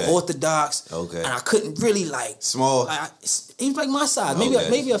was unorthodox. Okay. And I couldn't really small. He was like my size,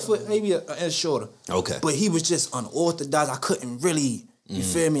 maybe a foot, maybe an inch shorter. Okay. But he was just unorthodox. I couldn't really, you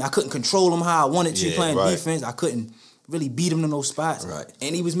feel me? I couldn't control him how I wanted to playing defense. I couldn't really beat him in those spots. Right.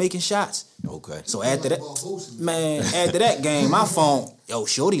 And he was making shots. Okay. So after that game, my phone, yo,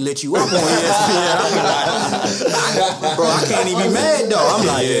 Shorty lit you up on ESPN. I'm like, bro, I can't even be mad though. I'm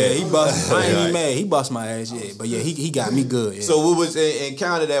like, he bust. I ain't even mad. He bust my ass, But he got me good. Yeah. So what was and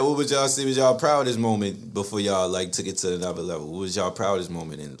counter that? What would y'all say was y'all proudest moment before y'all took it to another level? What was y'all proudest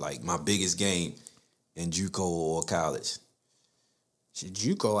moment in my biggest game in JUCO or college?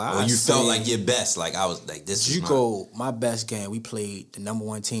 JUCO, or you felt like your best, I was like this. JUCO, my best game. We played the number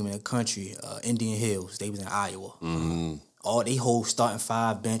one team in the country, Indian Hills. They was in Iowa. All they whole starting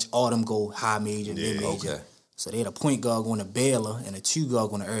 5 bench. All them go high major, mid major. Okay. So they had a point guard going to Baylor and a 2 guard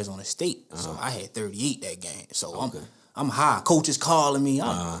going to Arizona State. So I had 38 that game. So I'm high. Coaches calling me.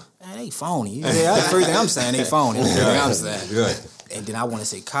 Man, they phony. That's the first thing I'm saying. They phony. That's the first thing I'm saying. Right. And then I want to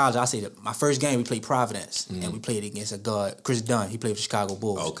say college. I say that my first game we played Providence, and we played against a guard, Chris Dunn. He played for Chicago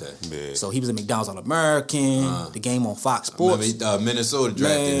Bulls. Okay. Yeah. So he was a McDonald's All-American. The game on Fox Sports. Minnesota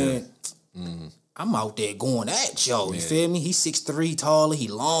drafted him. I'm out there going at y'all. You feel me? He's 6'3", taller. He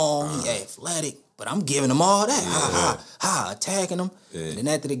long. He athletic. But I'm giving them all that, attacking them. Yeah. And then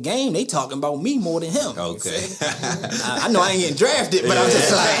after the game, they talking about me more than him. Okay. I know I ain't getting drafted, but I'm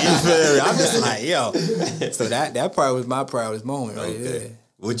just like, you feel me? I'm just like, yo. So that probably was my proudest moment right there.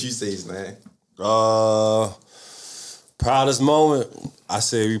 What you say, man? Proudest moment, I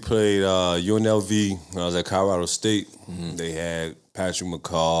say we played UNLV when I was at Colorado State. Mm-hmm. They had Patrick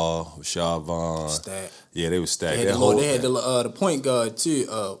McCall, Rashad Vaughn. Stacked. Yeah, they were stacked. They had the point guard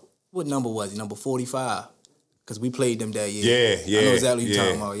too. What number was he? Number 45. Because we played them that year. Yeah. I know exactly what you're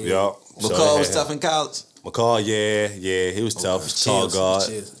talking about. Yeah. McCall was tough in college. McCall, yeah, he was tough. Tall guard.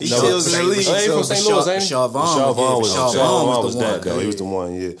 He chills in the league. He from St. Louis, ain't he? Rashad Vaughn was that, though. He was the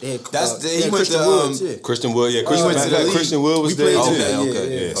one, yeah. He went to Christian Wood, yeah. Christian Wood was there, too.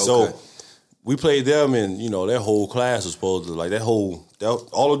 Okay. So, we played them, and, their whole class was supposed to, like, all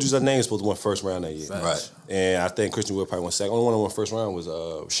the dudes that named was supposed to win first round that year. Right. And I think Christian Wood probably won second. Only one that won first round was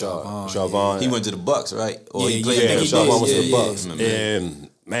Rashad Vaughn. He went to the Bucks, right? Or he played Rashad Vaughn went to the Bucks. And,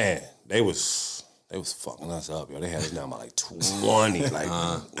 man, they was fucking us up, yo. They had us down by like 20,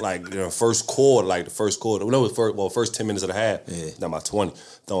 first quarter, first 10 minutes of the half, down by 20,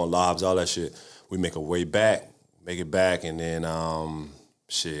 throwing lobs, all that shit. We make it back, and then I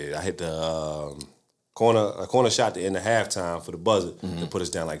hit the corner shot to end the halftime for the buzzer to put us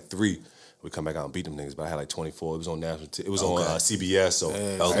down like 3. We come back out and beat them niggas, but I had like 24. It was on national. It was on CBS, so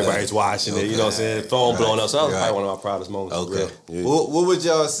everybody's watching it. You know what I'm saying? Phone blowing up. So that was probably one of my proudest moments. Okay. Yeah. What would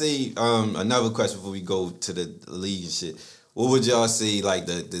y'all say? Another question before we go to the league and shit. What would y'all say, like,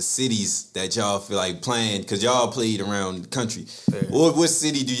 the cities that y'all feel like playing, because y'all played around the country. Yeah. What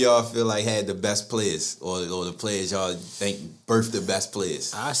city do y'all feel like had the best players, or the players y'all think birthed the best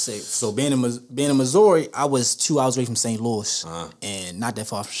players? I say, so being in Missouri, I was 2 hours away from St. Louis, and not that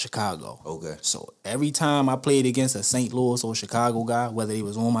far from Chicago. Okay. So every time I played against a St. Louis or Chicago guy, whether he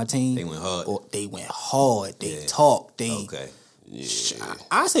was on my team, they went hard. They talked. Okay. Yeah.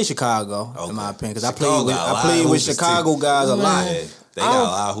 I say Chicago, in my opinion, because I played with Chicago guys a lot. Yeah. They got a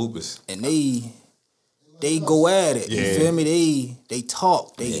lot of hoopers, and they go at it. You feel me? They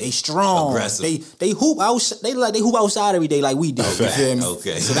talk. They strong. Aggressive. They hoop out. They hoop outside every day like we do. You feel me?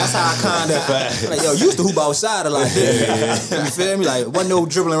 Okay. So that's how I kind of like used to hoop outside a lot. You feel me? Like wasn't no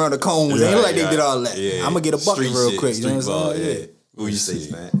dribbling around the cones. They look like they did all that. Yeah. I'm gonna get a bucket real quick. You know what I'm saying? Yeah. Who you say,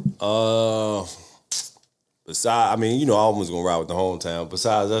 man? Besides, I mean, I almost gonna ride with the hometown.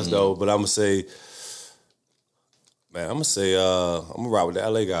 Besides us, though, but I'm gonna ride with the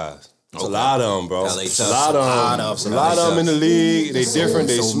LA guys. It's a lot of them, bro. It's a lot of them in the league. They different.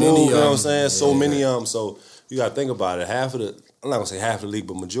 They smooth. You know what I'm saying? So many of them. So you gotta think about it. I'm not gonna say half the league,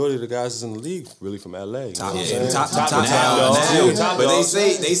 but majority of the guys that's in the league really from LA. You top. But they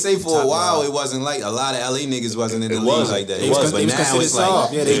say for a while it wasn't like a lot of LA niggas wasn't in the league like that. But now it's like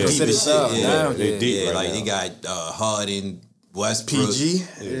they considered soft. They deep. Like they got Harden, Westbrook, PG,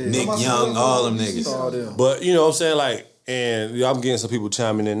 Nick Young, all them niggas. But you know what I'm saying, like. And I'm getting some people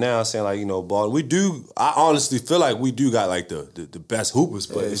chiming in now saying, like, Boston, I honestly feel like we do got like the best hoopers,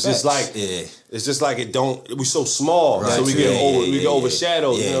 but it's just like we so small, so we get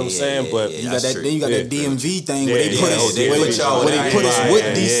overshadowed, you know what I'm saying? But you got that DMV thing where they put us with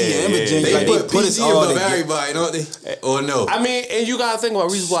DC and Imaging, they put us all above everybody, don't they? Or no? I mean, and you gotta think about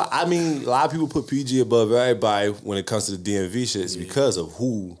the reason why. I mean, a lot of people put PG above everybody when it comes to the DMV shit. It's because of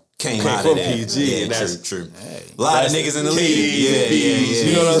who came out from PG. Yeah, and that's true. Hey, a lot of niggas in the league. Yeah.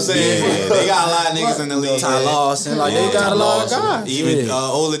 You know what I'm saying? Yeah. They got a lot of niggas in the league. Ty Lawson, they got a lot of guys. Even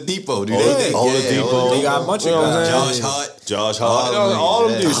Oladipo, dude. Oladipo. They got a bunch of guys. Josh Hart. All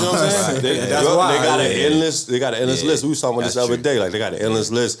them dudes. You know what I'm saying? They got an endless. They got an endless list. We was talking about this the other day. Like they got an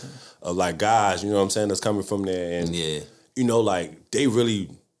endless list of like guys. You know what I'm saying? That's coming from there, and like they really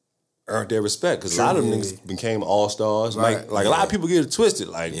earned their respect because a lot of them niggas became all-stars. Right. Like a lot of people get it twisted.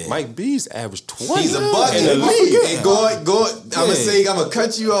 Like Mike B's averaged 20. He's a bucket in the league. And go. I'm gonna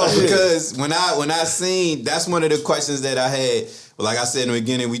cut you off because when I seen, that's one of the questions that I had. But like I said in the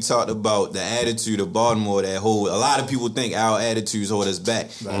beginning, we talked about the attitude of Baltimore. A lot of people think our attitudes hold us back.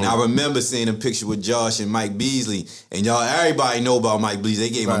 Right. And I remember seeing a picture with Josh and Mike Beasley, and everybody know about Mike Beasley.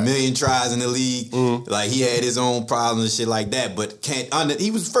 They gave him 1 million tries in the league. Like he had his own problems and shit like that. But he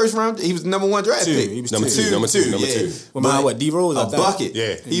was first round. He was number 1 draft pick. He was number two. What D-Rose? A bucket.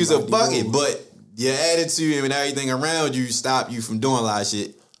 Yeah, he was a bucket. But your attitude and everything around you stop you from doing a lot of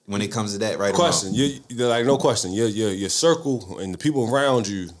shit. When it comes to that, right? Question, no question. Your circle and the people around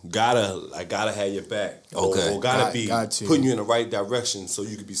you gotta have your back. Okay, or gotta be putting you in the right direction so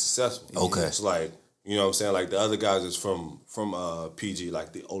you can be successful. Okay, it's like you know what I'm saying. Like the other guys is from PG,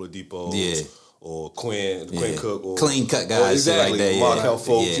 like the Oladipo, or Quinn Cook, or clean cut guys, exactly, like that, Markel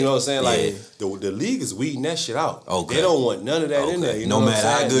Fultz. Yeah. You know what I'm saying? Like Yeah. the league is weeding that shit out. Okay. They don't want none of that in there. You know no what matter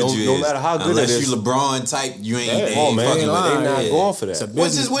I'm how saying? good you is, no matter how good unless it is. you LeBron type, you ain't. Yeah, They come on, ain't man. fucking with They that. not going for that. It's a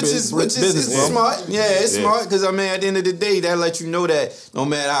Which is business, smart. Yeah, it's Yeah. smart because I mean, at the end of the day, that let you know that no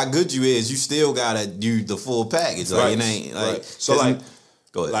matter how good you is, you still gotta do the full package. Like it ain't like Right. So like,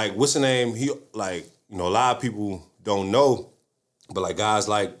 go ahead. like what's the name? He like a lot of people don't know. But like guys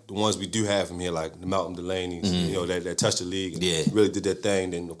like the ones we do have from here, like the Malcolm Delaney's, that touched the league and really did their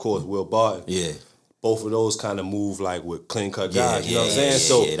thing. Then of course Will Barton. Yeah. Both of those kind of move like with clean cut guys. You know what I'm saying?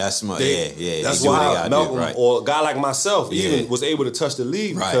 So that's smart. That's they why Malcolm right. or a guy like myself even was able to touch the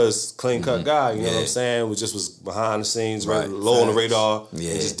league because clean cut guy. You know what I'm saying? Was behind the scenes, right, low on the radar.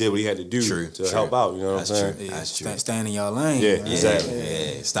 Yeah. And just did what he had to do to help out. You know what I'm saying? True. That's true. Staying in your lane. Yeah, right? exactly.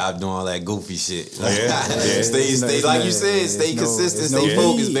 Yeah. Stop doing all that goofy shit. Like, Yeah. Stay like you said. Stay consistent. Stay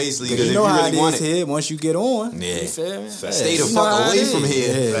focused. Basically, because you if know you how really it want is it, here. Once you get on, Yeah. you feel me? stay the You know fuck how away it from is.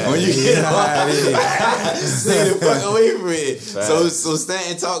 here. Yeah. When you get Right. on, stay the fuck away from it. So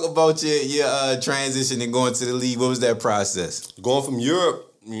Stanton, talk about your transition and going to the league. What was that process? Going from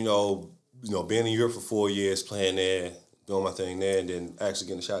Europe, being in Europe for 4 years, playing there, doing my thing there, and then actually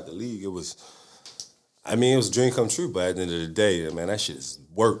getting a shot at the league, it was a dream come true. But at the end of the day, man, that shit is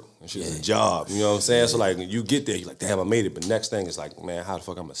work. That shit is a job. You know what I'm saying? So like, you get there, you're like, damn, I made it. But next thing is like, man, how the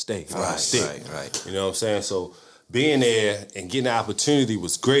fuck I'm gonna stay? How I'm gonna stick? Right. You know what I'm saying? So being there and getting the opportunity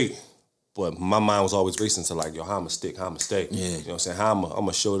was great. But my mind was always racing to like, yo, how I'm gonna stick? How I'm gonna stay? Yeah. You know what I'm saying? How I'm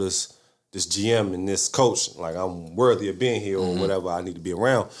gonna show this GM and this coach, like I'm worthy of being here or whatever I need to be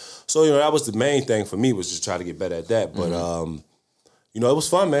around. So, that was the main thing for me, was just try to get better at that. But, it was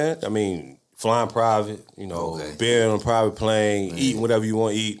fun, man. I mean, flying private, being on a private plane, eating whatever you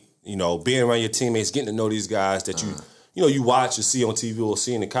want to eat, being around your teammates, getting to know these guys that you watch or see on TV or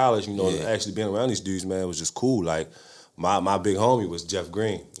see in the college, actually being around these dudes, man, it was just cool. Like, my big homie was Jeff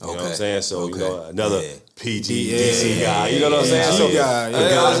Green. You know what I'm saying? So, another PG, DC guy. You know what I'm saying? So,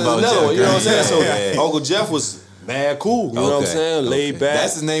 another one, you know what I'm saying? So, Uncle Jeff was mad cool. You know what I'm saying? Laid back.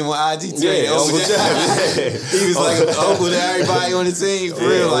 That's his name on IG too. Yeah, Uncle Jeff. He was like an uncle to everybody on the team, for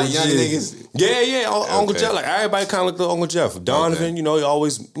real. Like young niggas. Yeah. Uncle Jeff, like everybody kind of looked like Uncle Jeff. Donovan, he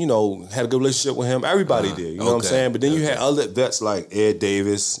always, had a good relationship with him. Everybody did, you know what I'm saying? But then you had other vets like Ed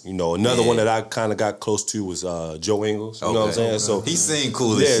Davis, another one that I kind of got close to was Joe Ingles, you know what I'm saying? So he sing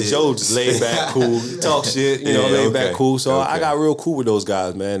cool as shit. Joe just laid back, cool, talk shit, laid back, cool. So I got real cool with those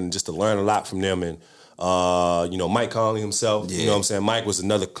guys, man, and just to learn a lot from them. And Mike Conley himself, you know what I'm saying? Mike was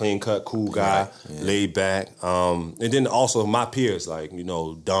another clean-cut, cool guy, laid back. And then also my peers, like,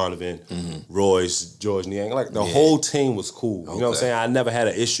 Donovan, Royce, George Niang, like the whole team was cool. You know what I'm saying? I never had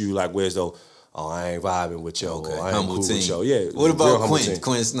an issue like where it's though, I ain't vibing with yo, I ain't humble cool team. with yo. Yeah. What about humble Quinn? team.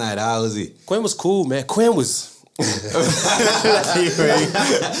 Quinn Snyder, how was he? Quinn was cool, man. Quinn, that's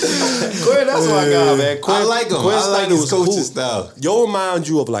my guy, man. Quinn, I like him. I like his coaching style. Yo remind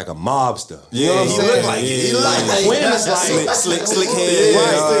you of like a mobster. Yeah, you know what I'm he saying? looked like it. He looked like Quinn is like slick head.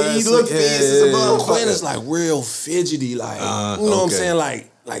 Right. He looked fierce as a motherfucker. Quinn is like real fidgety, like you know what I'm saying?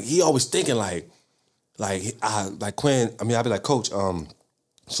 Like he always thinking like Quinn. I mean, I'd be like, Coach, so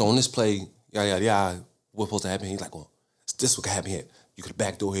on this play, what's supposed to happen? He's like, well, this what could happen here. You could have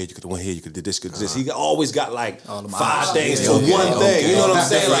backdoor here, you could have went here, you could have did this, you could have this. He always got like 5 things to one thing. You know what I'm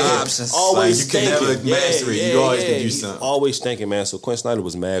saying? Like options. always Like, you can thinking. never master it. You always can do He's something. always thinking, man. So Quinn Snyder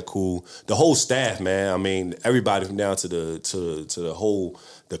was mad cool. The whole staff, man. I mean, everybody from down to the whole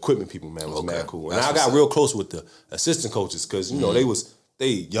the equipment people, man, was mad cool. And I got real close with the assistant coaches because they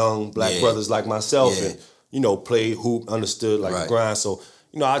young black brothers like myself and played hoop, understood like the grind. So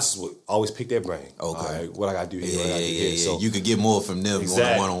I just would always pick their brain. Okay. All right, what I got to do here, what I got to do here. So you could get more from them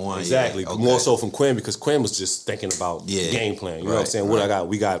one-on-one. Exactly. More so from Quinn because Quinn was just thinking about the game plan. You know what I'm saying? What I got,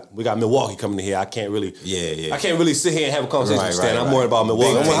 we got Milwaukee coming in here. I can't really I can't really sit here and have a conversation with Stan. I'm worried about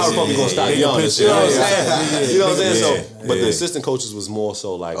Milwaukee. I'm how the fuck we gonna stop Giannis? You know what I'm saying? You know what I'm saying? So but the assistant coaches was more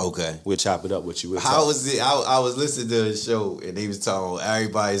so like, we'll chop it up with you. How was it? I was listening to the show and they was talking.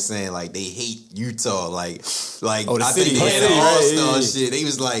 Everybody saying like they hate Utah. Like I think they had an all-star shit. They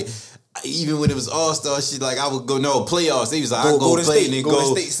was like, even when it was all-star shit, like I would go playoffs. They was like, I go play and then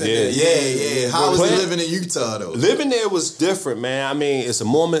go. Yeah. How was it living in Utah though? Living there was different, man. I mean, it's a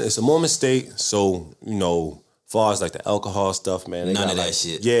Mormon state, so far as like the alcohol stuff, man, None of that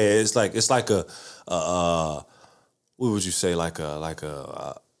shit. Yeah, it's like a what would you say, like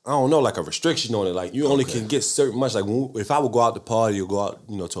a I don't know, like a restriction on it. Like you only can get certain much. Like if I would go out to party or go out,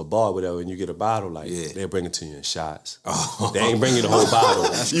 to a bar or whatever, and you get a bottle, like they'll bring it to you in shots. They ain't bring you the whole bottle.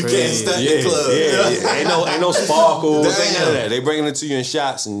 You can't stunt the club. Yeah. Ain't no sparkles, ain't none of that. They bringing it to you in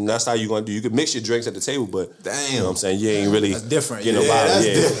shots, and that's how you gonna do. You can mix your drinks at the table, but you know what I'm saying, you ain't really that's different. Getting a bottle. That's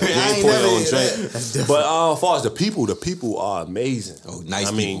different. You ain't pour your own drink. That's different. But as far as the people are amazing. Oh, nice.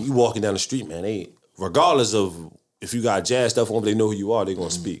 I mean, you walking down the street, man. They regardless of. If you got jazz stuff on, they know who you are, they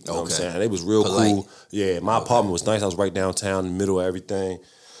gonna speak. You know what I'm saying? They was real cool. Yeah, my apartment was nice. I was right downtown, in the middle of everything.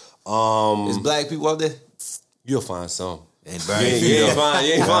 Is black people out there? You'll find some. You ain't find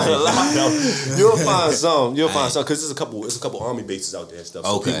a lot though. You'll find some. Because there's a couple army bases out there and stuff.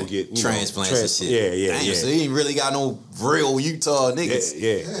 So people get transplants and shit. Yeah. So you ain't really got no real Utah niggas.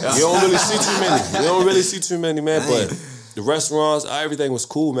 Yeah. You don't really see too many. You don't really see too many, man. But the restaurants, everything was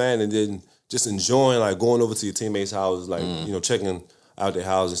cool, man. And then just enjoying, like, going over to your teammates' houses, like, checking out their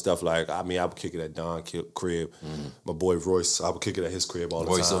house and stuff. Like, I mean, I would kick it at Don's crib. My boy Royce, I would kick it at his crib all the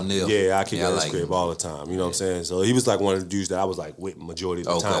time. Royce O'Neal. Yeah, I kick it at his crib all the time. You know what I'm saying? So he was like one of the dudes that I was like with majority of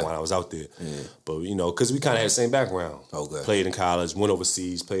the time when I was out there. Yeah. But, because we kind of had the same background. Played in college, went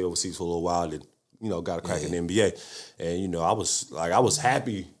overseas, played overseas for a little while, then, got a crack in the NBA. And, I was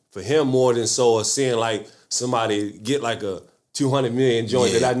happy for him more than so seeing like somebody get like a 200 million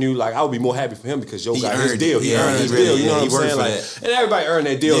joint that I knew, like, I would be more happy for him because Yo got his deal. He earned his deal, you know what I'm saying? Like, and everybody earned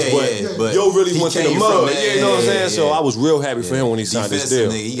their deals, but Yo really went to the mud. You know what I'm saying? So I was real happy for him when he signed his deal.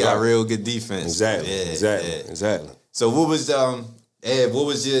 He got real good defense. Exactly. So what was Ed, what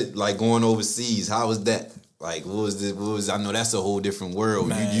was your, like, going overseas? How was that? Like, what was I know that's a whole different world.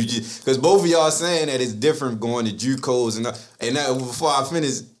 You just, because both of y'all saying that it's different going to JUCOs and that, before I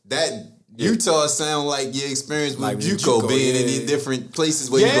finish, that Utah sound like your experience with JUCO being in these different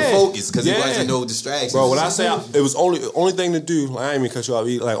places where you can focus because there wasn't no distractions. Bro, when I say it was only thing to do, like, I ain't even cut you off.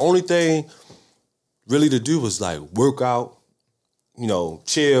 Like, only thing really to do was like work out,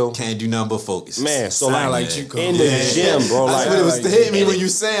 chill. Can't do nothing but focus. Man, so like JUCO. in the gym, bro. That's what it was hitting me when you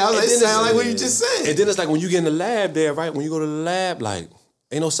saying. I was like, it sound like what you just said. And then it's like when you get in the lab there, right? When you go to the lab, like,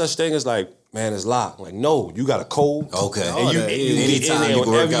 ain't no such thing as like, man, it's locked. Like, no, you got a code. Okay. And you anytime you can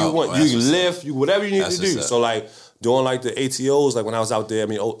whatever you want. You can lift, whatever you need to do. So, like, doing, like, the ATOs, like, when I was out there,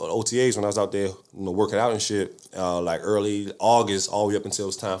 OTAs, when I was out there, working out and shit, like, early August, all the way up until it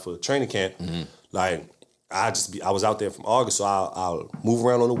was time for training camp, like, I was out there from August, so I'll move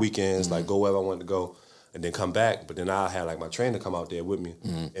around on the weekends, like, go wherever I wanted to go, and then come back. But then I had, like, my trainer come out there with me,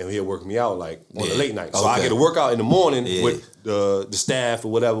 and he'll work me out, like, on the late night. So I get a workout in the morning with the staff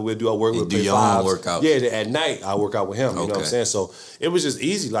or whatever we'll do. I work with do your own workout. Yeah, at night I work out with him. You know what I'm saying? So it was just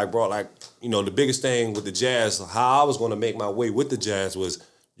easy, like, bro. Like, the biggest thing with the Jazz, how I was going to make my way with the Jazz was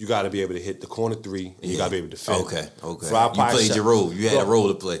you got to be able to hit the corner three and you got to be able to defend. Okay. So you played your role. You had a role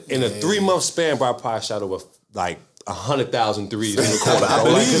to play. In a 3-month span, bro, I probably shot over like 100,000 threes in the corner. I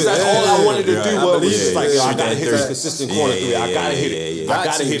believe it. That's all I wanted to do was like, I got to hit that consistent corner three. I got to hit it. I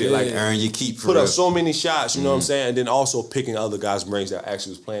got to hit it. Like, earn your keep for put up so many shots, you know what I'm saying? And then also picking other guys' brains that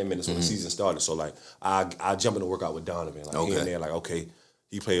actually was playing minutes when the season started. So, like, I jump in the workout with Donovan. Like, he in there, like, okay,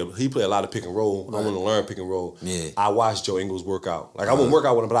 he play a lot of pick and roll. I want to learn pick and roll. Yeah. I watched Joe Ingles work out. Like, I wouldn't work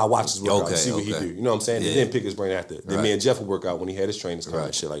out with him, but I watched his workout and see what he do. You know what I'm saying? And then pick his brain after. Then me and Jeff would work out when he had his trainers come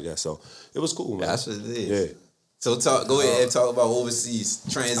and shit like that. So, it was cool, man. That's what it is. Yeah. So go ahead and talk about overseas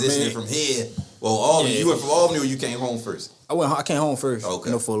transitioning from here. Well, Albany, you went from Albany or you came home first? I came home first, for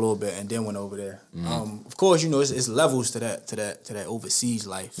a little bit, and then went over there. Of course, it's levels to that overseas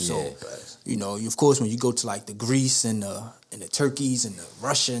life. So, of course, when you go to like the Greece and the Turkeys and the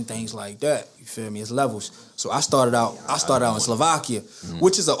Russia and things like that, you feel me? It's levels. So I started out in Slovakia,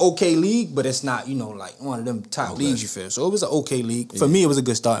 which is an okay league, but it's not like one of them top leagues. You feel? So it was an okay league for me. It was a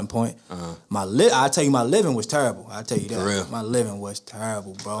good starting point. I tell you, my living was terrible. I tell you that. For real? My living was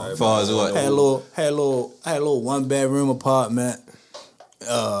terrible, bro. As far as what? I had a little 1-bedroom apartment.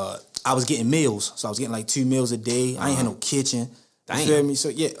 I was getting meals, so I was getting like 2 meals a day. I ain't had no kitchen. You feel me? So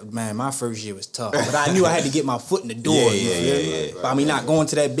yeah, man, my first year was tough, but I knew I had to get my foot in the door. But I mean, not going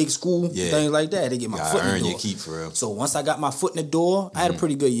to that big school, things like that. I had to get my foot in the door. Earn your keep for real. So once I got my foot in the door, I had a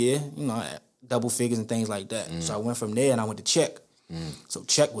pretty good year. I had double figures and things like that. So I went from there and I went to Czech. So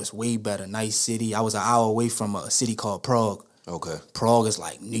Czech was way better, nice city. I was an hour away from a city called Prague. Okay. Prague is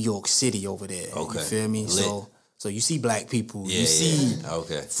like New York City over there. Okay. You feel me? Lit. So you see black people, you see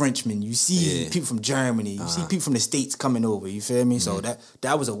Frenchmen, you see people from Germany, you see people from the States coming over, you feel me? So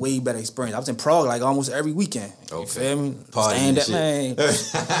that was a way better experience. I was in Prague like almost every weekend, you feel me? Stand up, man.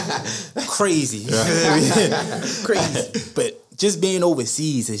 Crazy, you feel me? Crazy. But just being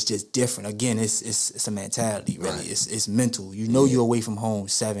overseas is just different. Again, it's a mentality, really. Right. It's mental. You know you're away from home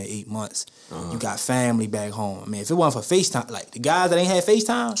 7-8 months. You got family back home. I mean, if it wasn't for FaceTime, like the guys that ain't had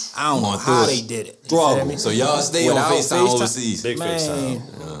FaceTime, I don't know how they did it. So y'all stay on FaceTime overseas. Big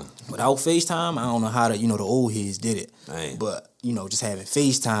FaceTime. Without FaceTime, I don't know how the old heads did it. Man. But, just having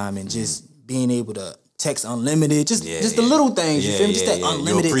FaceTime and just being able to text unlimited, just the little things, you feel me? Just that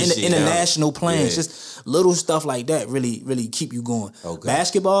unlimited international plans, just little stuff like that really, really keep you going. Okay.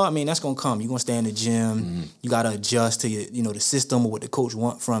 Basketball, I mean, that's gonna come. You're gonna stay in the gym. You gotta adjust to your, the system or what the coach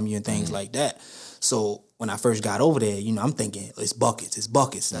want from you and things like that. So when I first got over there, I'm thinking it's buckets.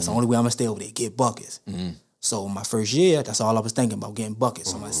 That's the only way I'm gonna stay over there, get buckets. So my first year, that's all I was thinking about, getting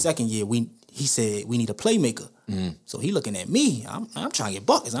buckets. So my second year, he said we need a playmaker. So he looking at me. I'm trying to get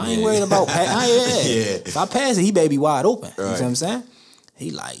buckets. I ain't worried about If I pass it, he better be wide open. Right. You know what I'm saying?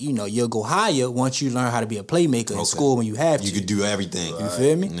 He like, you'll go higher once you learn how to be a playmaker and score when you have to. You could do everything. You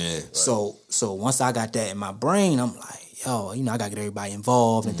feel me? Yeah. So once I got that in my brain, I'm like, yo, I gotta get everybody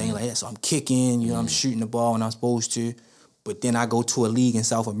involved and things like that. So I'm kicking, I'm shooting the ball when I'm supposed to. But then I go to a league in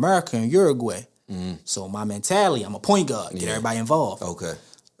South America, in Uruguay. So my mentality, I'm a point guard, get everybody involved. Okay.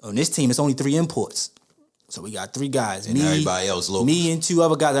 On this team, it's only 3 imports. So we got 3 guys. And everybody else local. Me and 2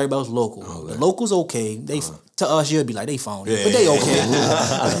 other guys, everybody else local. Okay. The locals okay. They to us, you'll be like, they phony. Yeah. But they okay.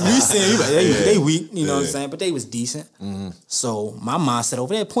 We see they weak, you know what I'm saying? But they was decent. So my mindset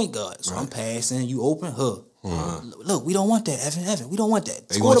over there, point guard. So I'm passing, you open, Look, we don't want that, Evan. We don't want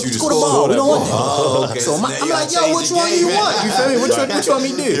that. Score the ball. We don't want that. Oh, okay. So I'm like, yo, which one do you want? You feel me? Which one you want me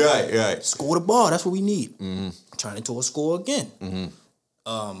to do? Right. Score the ball. That's what we need. Turn into a score again.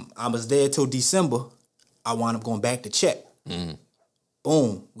 I was there till December. I wound up going back to check.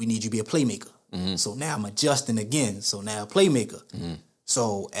 Boom. We need you to be a playmaker. So now I'm adjusting again. So now playmaker.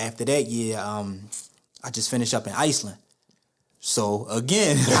 So after that year, I just finished up in Iceland. So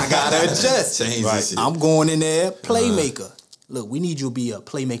again, I gotta adjust. I'm going in there, playmaker. Look, we need you to be a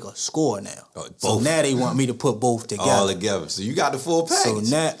playmaker scorer now. So now they want me to put both together. All together. So you got the full package.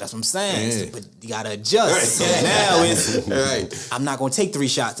 So now, that's what I'm saying. But you gotta adjust. Right. So now it's, I'm not gonna take 3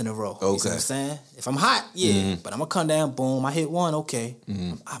 shots in a row. Okay. You see what I'm saying? If I'm hot, but I'm gonna come down, boom, I hit one, okay.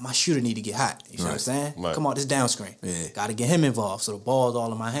 My shooter need to get hot. You see what I'm saying? Right. Come on, this down screen. Yeah. Gotta get him involved so the ball's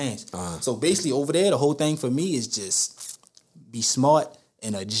all in my hands. So basically over there, the whole thing for me is just be smart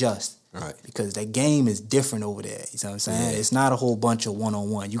and adjust. Right. Because that game is different over there. You know what I'm saying? Yeah. It's not a whole bunch of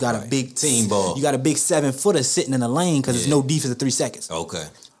one-on-one. You got a big team ball. You got a big 7-footer sitting in the lane because there's no defense of 3 seconds. Okay.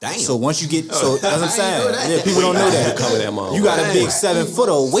 Damn. So once you get, that's what I'm saying. Yeah, people don't know that. You got a big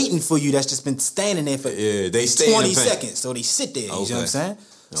 7-footer waiting for you that's just been standing there for they stay 20 seconds. So they sit there. You know what I'm saying?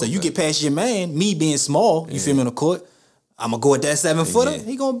 So you get past your man, me being small, you feel me on the court, I'm going to go at that 7-footer.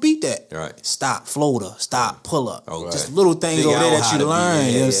 He going to beat that. Right. Stop, floater. Stop, pull up. Okay. Just little things over there that you learn.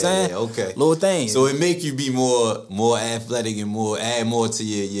 You know what I'm saying? Yeah, okay. Little things. So it make you be more athletic and add more to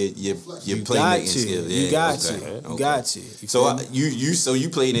your playmaking skills. Yeah, you got to. You got to. So you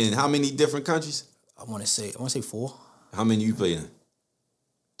played in how many different countries? I want to say 4. How many you played in?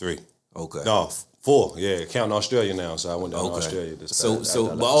 3. Okay. No, 4. Yeah, counting Australia now. So I went down to Australia. So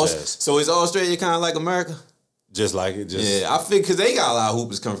is Australia kind of like America? Just like it. I think because they got a lot of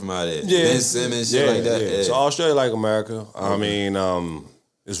hoopers coming from out there. Yeah. Ben Simmons, shit like that. Yeah. So Australia like America. I mean,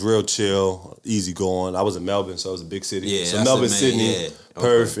 it's real chill, easy going. I was in Melbourne, so it was a big city. Yeah, so Melbourne, Sydney,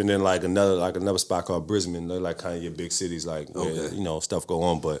 Perth, and then like another spot called Brisbane. They're like kind of your big cities, like where, stuff go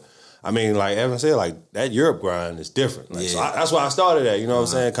on. But I mean, like Evan said, like that Europe grind is different. Like, so that's why I started at. You know what I'm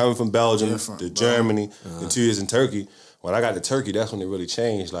saying? Coming from Belgium to Germany, and 2 years in Turkey. When I got to Turkey, that's when it really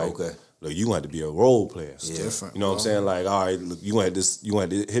changed. Like. Look, you want to be a role player. It's different. You know what I'm saying? Like, all right, look, you want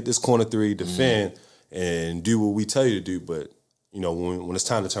to hit this corner 3, defend, and do what we tell you to do. But when it's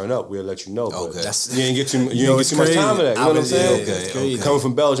time to turn up, we'll let you know. But you ain't get too much time for that. You know what I'm saying? Okay. Coming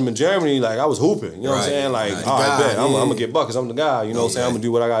from Belgium and Germany, like I was hooping. You know what I'm saying? Like, all right, bet I'm gonna get buckets. I'm the guy. You know what I'm saying? I'm gonna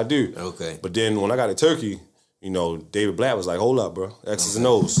do what I gotta do. Okay. But then when I got to Turkey. David Blatt was like, hold up, bro. X's and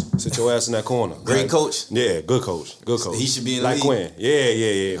O's. Sit your ass in that corner. Great coach? Yeah, good coach. He should be in the league? Like Quinn.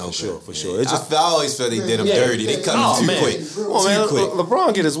 Yeah, for sure. I always felt they did him dirty. They cut him too quick. Come on, man.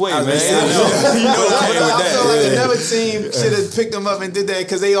 LeBron get his way, man. I feel like another team should have picked him up and did that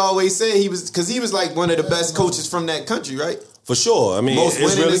because they always say he was like one of the best coaches from that country, right? For sure. I mean,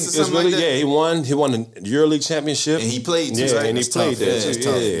 it's really he won the EuroLeague championship. And he played too, right? And he played there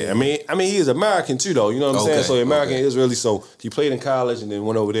too. Yeah. I mean he is American too though, you know what I'm saying? So American is really he played in college and then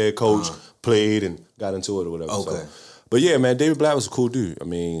went over there, coached, played and got into it or whatever. Okay. So. But yeah, man, David Blatt was a cool dude. I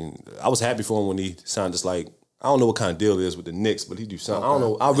mean, I was happy for him when he signed us like I don't know what kind of deal it is with the Knicks, but he do something. I don't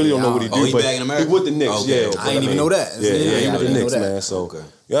know. I really don't know what he do. He but back in America? He with the Knicks, yeah. I didn't even know that. Yeah, he with the didn't Knicks, know that. man. So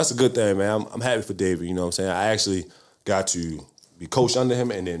yeah, that's a good thing, man. I'm happy for David. You know what I'm saying? I actually got to be coached under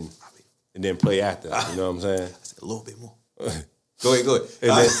him and then play after. You know what I'm saying? A little bit more. Go ahead.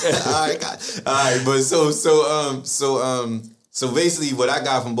 All right, but so basically, what I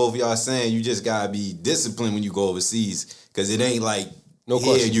got from both of y'all saying, you just gotta be disciplined when you go overseas, because it ain't like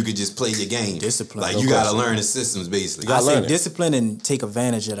here you could just play your game. Discipline, like you gotta learn the systems basically. I say discipline and take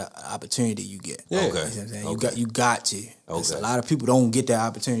advantage of the opportunity you get. Yeah. Okay. You know what I'm saying? You got to. Okay. A lot of people don't get that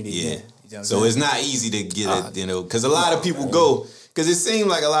opportunity. Yeah. You know so it's not easy to get it, you know, because a lot of people go. Because it seems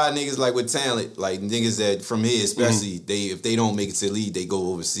like a lot of niggas like with talent, like niggas that from here, especially, if they don't make it to the league, they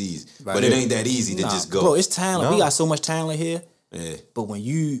go overseas. Right. But it ain't that easy to just go. Bro, it's talent. No. We got so much talent here. Yeah. But when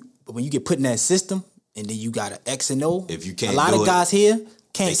you get put in that system, and then you got an X and O, if you can't, a lot of guys here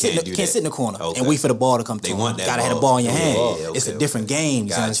can't sit in the corner and wait for the ball to come to them. They want that. Gotta have the ball in your hand. It's a different game.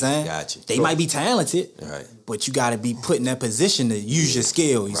 You know what I'm saying? Got you. They might be talented, but you gotta be put in that position to use your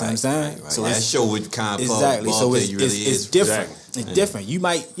skill. You know what I'm saying? Right. So that show what kind of exactly. So it's different. Exactly. It's different. You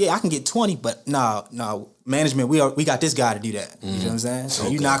might, I can get 20, but no, management, we got this guy to do that. You know what I'm saying? So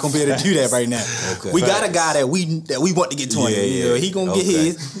you're not gonna be able to do that right now. We got a guy that we want to get 20. You know, he gonna get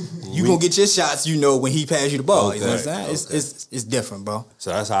his. You gonna get your shots, you know, when he pass you the ball. You know what I'm saying? It's different, bro.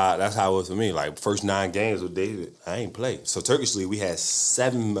 So that's how it was for me. Like first 9 games with David, I ain't played. So Turkish League, we had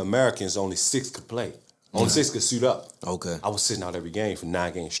 7 Americans, only 6 could play. Only 6 could suit up. Okay. I was sitting out every game for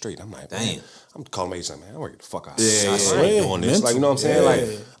 9 games straight. I'm like, damn. I'm calling my agent, like, man, I'm ready to get the fuck out. I ain't doing this. Like, you know what I'm saying?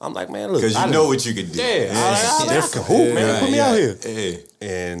 Like, I'm like, man, look. Because you know what you can do. Yeah. I can hoop, man. Put me out here.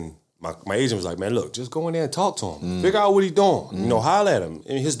 And my agent was like, man, look, just go in there and talk to him. Figure out what he's doing. You know, holler at him.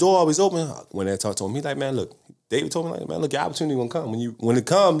 And his door always open. I went there and talked to him. He's like, man, look. David told me, like, man, look, your opportunity gonna come. When it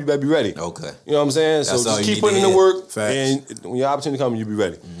comes, you better be ready. Okay. You know what I'm saying? So just keep putting in the work. Facts. And when your opportunity comes, you'll be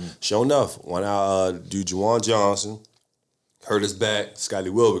ready. Sure enough, when I do Juwan Johnson, hurt his back, Scotty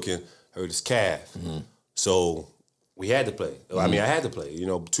Wilbekin hurt his calf. So we had to play. I mean, I had to play. You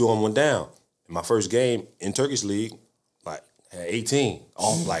know, 2 on 1 down. In my first game in Turkish League, like, at 18.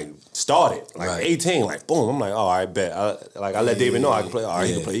 Started. 18. Like, boom. I'm like, all right, bet. I let David know I can play. All right,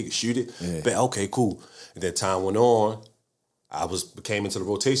 he can play. He can shoot it. Bet, okay, cool. And then time went on. I became into the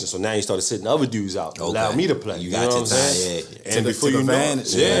rotation, so now you started sitting other dudes out, allowed me to play. You know what I'm saying? And before you know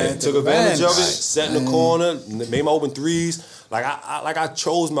it, took advantage of it, sat in the corner, made my open threes. Like I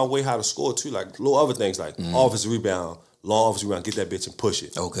chose my way how to score too, like little other things like offensive rebound, long offensive rebound, get that bitch and push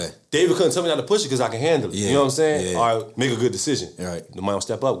it. Okay. David couldn't tell me how to push it because I can handle it. You know what I'm saying? All right, make a good decision. Right. The man will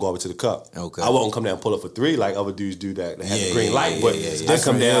step up, go over to the cup. Okay. I won't come down and pull up for 3 like other dudes do that have the green light, but I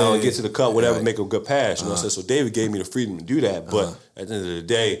come down and get to the cup, whatever, make a good pass. You know what I'm saying? So David gave me the freedom to do that, but at the end of the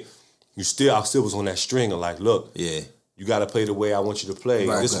day, I still was on that string of like, look, you got to play the way I want you to play.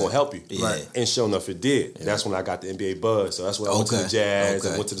 This is going to help you. And sure enough, it did. That's when I got the NBA buzz. So that's when I went to the Jazz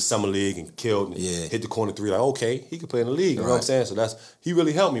and went to the Summer League and killed and hit the corner 3. Like, okay, he can play in the league. You know what I'm saying? So he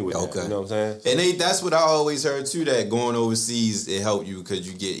really helped me with that. You know what I'm saying? And that's what I always heard too, that going overseas, it helped you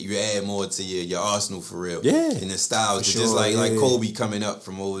because you add more to your arsenal for real. Yeah. And the styles. Sure, just like Kobe coming up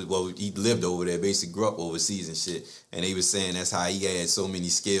from he lived over there, basically grew up overseas and shit. And they was saying that's how he had so many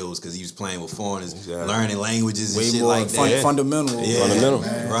skills because he was playing with foreigners, learning languages and shit like that. Fundamental. Yeah. Fundamental.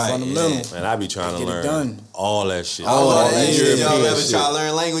 Right. Fundamental. Yeah. Man, I be trying to learn all that shit. All that shit. Y'all ever try to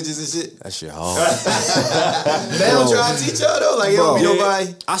learn languages and shit? That shit hard. They don't try to teach y'all though? Like, yo,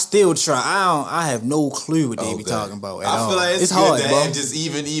 nobody. I still try. I have no clue what they be talking about at all. I feel like it's good hard, to have just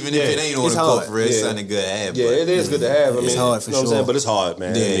even if it ain't on the court for real, it's something good to have. Yeah, it is good to have. I mean, it's hard for sure. But it's hard,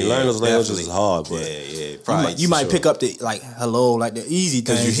 man. Learning those languages is hard, but probably you might pick up the like hello, like the easy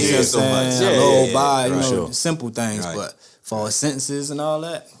things. Because you hear so much. Hello, bye, you know, simple things. But for sentences and all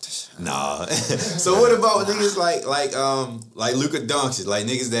that, nah. So what about niggas like Luka Doncic, like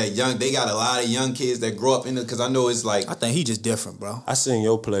niggas that young? They got a lot of young kids that grow up in it. Because I know it's like I think he just different, bro. I seen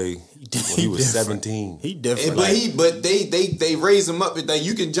your play when he was 17. He different, but they raise him up. That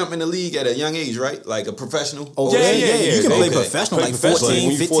you can jump in the league at a young age, right? Like a professional. Oh yeah. You can play professional, like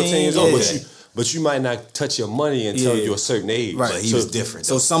 14, 15 years old. But you might not touch your money until you're a certain age. Right. But he was different.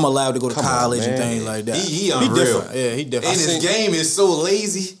 So some allowed to go to college and things like that. He unreal. Different. Yeah, he different. And his game is so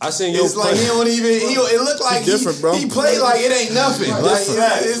lazy. I seen your It's like he don't even. It looked like different, bro. He played like it ain't nothing. Like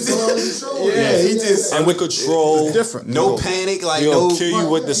he just and with control. It's different. No panic. Like he'll kill you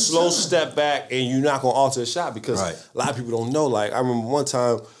with the slow step back, and you're not gonna alter the shot because a lot of people don't know. Like I remember one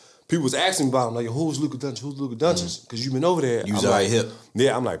time. People was asking about him, like, who's Luka Doncic? Who's Luka Doncic? Because you've been over there. You was already hip.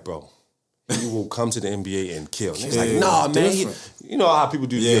 Yeah, I'm like, bro. he will come to the NBA and kill. And he's like, nah, man. You know how people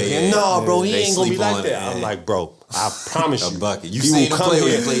do Nah, bro, he ain't gonna be like that. I'm like, bro, I promise you. A bucket. You seen him play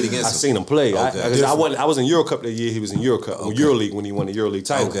when you played against him? I seen him play. Okay. I was in Eurocup that year. He was in Eurocup, EuroLeague when he won the EuroLeague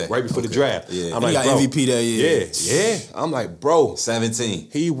title right before the draft. Yeah. I'm like, got bro, MVP that year. Yeah. I'm like, bro, 17.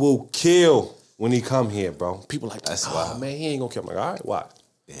 he will kill when he come here, bro. People like, That's oh wild. man, he ain't gonna kill. I'm like, all right, why?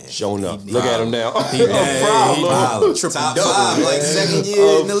 Showing up. Look at him now. Top 5, like second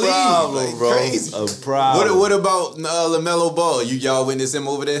year in the league. Like, bro. crazy. A problem. What about LaMelo Ball? Y'all witness him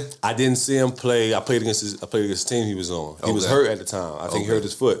over there? I didn't see him play. I played against the team he was on. He was hurt at the time. I think he hurt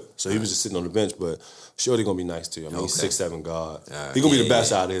his foot. So he was just sitting on the bench, but Shorty gonna be nice too. I mean, he's 6'7" guard. He gonna be the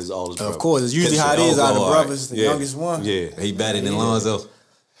best out of all his brothers. Of course, it's usually how it is out of the brothers. The youngest one. Yeah. He better than Lonzo.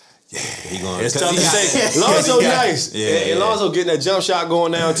 Yeah, it's tough to say. Lonzo nice. And Lonzo getting that jump shot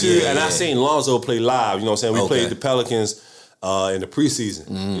going down too. And I seen Lonzo play live. You know what I'm saying? We played the Pelicans in the preseason.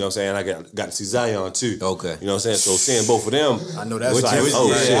 You know what I'm saying? I got to see Zion too. Okay. You know what I'm saying? So seeing both of them. I know that's shit.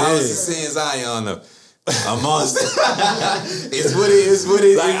 I was seeing Zion though. A monster. It's what it is.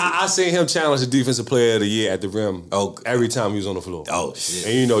 Like I seen him challenge the defensive player of the year at the rim every time he was on the floor. Oh shit!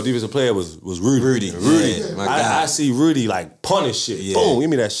 And you know, defensive player was Rudy. Yeah, my guy. I see Rudy like punish shit. Yeah. Boom, give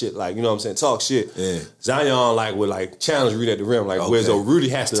me that shit. Like you know what I'm saying? Talk shit. Yeah. Zion like would like challenge Rudy at the rim. Like whereas though Rudy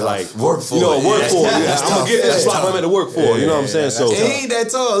has to like work for it. it. Work for it. That's I'm gonna get that spot I'm at to work for. You know what I'm saying? So he ain't that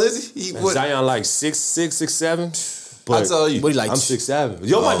tall, is he? Zion like 6'6", 6'7". I tell you, what he like? I'm 6'7".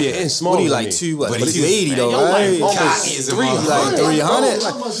 Yo might be an inch smaller. What he than like me. 280 though, Yo, right? like almost 300. Like 300.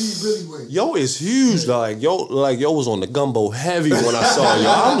 How much he really weigh? Yo is huge. Like yo was on the gumbo heavy when I saw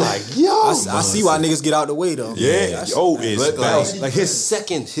yo. I'm like, yo. I see why niggas get out the way though. Yeah, yo is look like his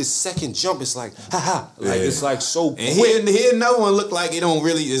second jump is like like it's like so and quick. he another one look like it don't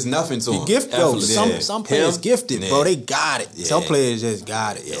really is nothing to him. Gift though. Yeah. Some players gifted, bro. They got it. Some players just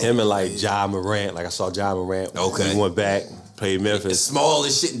got it. Yo. Him and like Ja Morant. Like I saw Ja Morant. Okay. He went back. Played Memphis. Small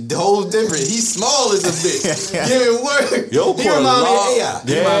as shit. The whole different. He's small as a bitch. Give it work. Yo he caught a remind me lob. of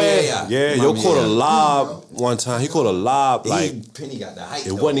AI. Yeah. Yo caught a lob one time. He caught a lob like Penny got the height.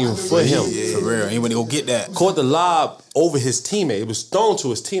 it wasn't even for him. For real, ain't when go get that. Caught the lob over his teammate. It was thrown to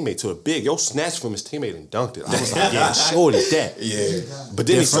his teammate, to a big. Yo snatched from his teammate and dunked it. I was like, yeah, shorty that. Yeah. But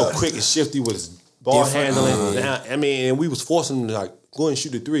then he's so quick and shifty with his ball handling. I mean, and we was forcing him to like go and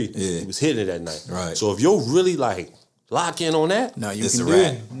shoot a three. Yeah. He was hitting it that night. Right. So if you're really like lock in on that, Now you It's can a do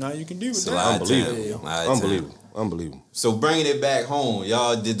wrap. it. Now you can do It's it. a lot of time. Unbelievable. So bringing it back home,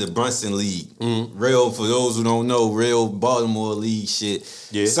 y'all did the Brunson League. Real, for those who don't know, real Baltimore League shit.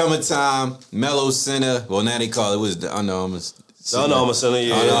 Yeah. Summertime, Mellow Center. Well, now they call it, was the Under Armour Center. Under Armour Center,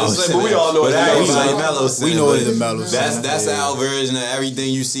 yeah. Under Armour But Center. we all know But it's everybody Mellow Mellow Center. We know but it's the Mellow Center. That's our version of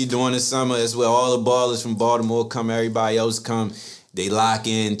everything you see during the summer. That's where all the ballers from Baltimore come, everybody else come. They lock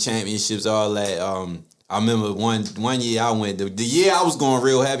in championships, all that. I remember one year I went, the year I was going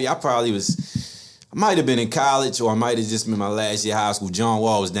real heavy, I might have been in college or I might have just been my last year of high school. John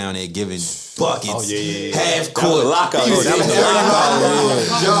Wall was down there giving buckets, half court. Lockout. He was That was hitting the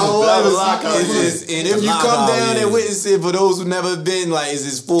everybody. John Wall That was was lockout. and if you come down and witness it, for those who never been, like,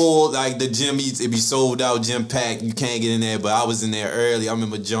 it's full, like the gym, it be sold out, gym packed, you can't get in there, but I was in there early. I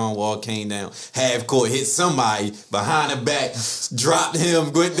remember John Wall came down, half court, hit somebody behind the back, dropped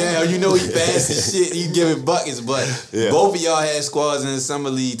him, went down, you know he fast as shit, he giving buckets, but both of y'all had squads in the summer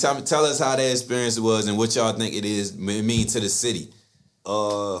league. Tell us how that experience was and what y'all think it mean to the city.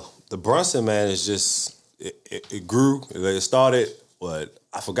 The Brunson, man, is just it grew. It started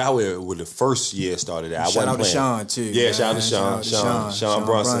I forgot where the first year started at. Shout out to Sean too. Yeah, man. shout out to Sean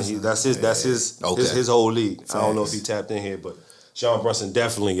Brunson. That's his whole league. I don't know if he tapped in here, but Sean Brunson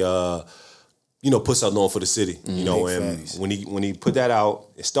definitely put something on for the city. You know, and when he put that out,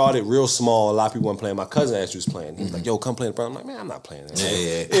 it started real small. A lot of people weren't playing. My cousin actually was playing. He was like, "Yo, come play the Brunson." I'm like, "Man, I'm not playing that."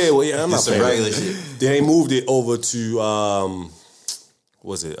 I'm not playing regular that. shit. Then they moved it over to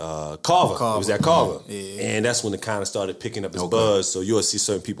Carver. It was at Carver. Yeah. And that's when it kind of started picking up its buzz. So you'll see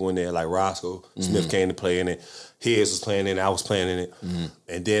certain people in there, like Roscoe Smith came to play in it. His was playing in it. I was playing in it.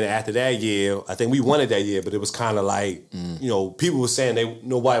 And then after that year, I think we won it that year, but it was kind of like, people were saying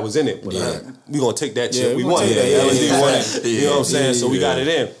nobody was in it. But we're going to take that chip. We won it. LSD won it. You know what I'm saying? So we got it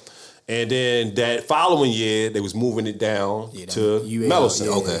in. And then that following year, they was moving it down to Mellow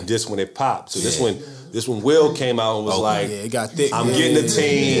Center. Okay. This when it popped. So this when Will came out and was like, it got thick. I'm getting the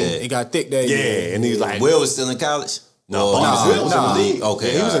team. It got thick that year. Yeah, and he's like, Will was still in college? No, Will was in the league.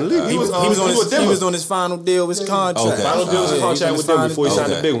 Okay. He was in the league. He was on his final deal with his contract. Okay. Final deal was a contract with them before he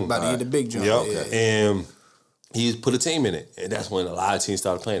signed the big one. About to get the big jump. Yep. Yeah. And he put a team in it. And that's when a lot of teams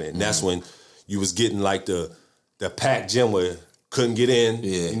started playing it. And that's when you was getting like the packed gym where couldn't get in.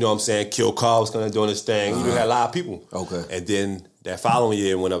 Yeah. You know what I'm saying? Kill Carl was kind of doing his thing. You had a lot of people. Okay. And then that following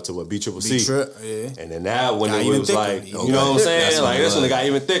year it went up to what, B-Triple-C. Yeah. And then that when Got it even was thicker. like, Okay. you know what I'm saying? That's when it got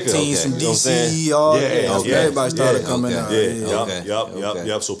even thicker. Teams from You know what I'm saying? DC, all Yeah. everybody started coming out.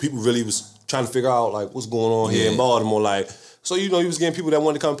 Yep. So people really was trying to figure out like what's going on here in Baltimore. Like, so you was getting people that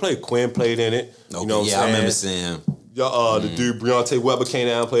wanted to come play. Quinn played in it. You know what I'm saying? I remember seeing him. The dude Breonte Weber came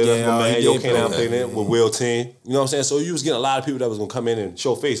down and played it. Man, Yo came down and played it with Will Team. You know what I'm saying? So you was getting a lot of people that was gonna come in and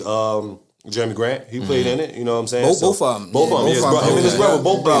show face. Jeremy Grant, he played in it. You know what I'm saying? Both of them. Both of them. Him and his brother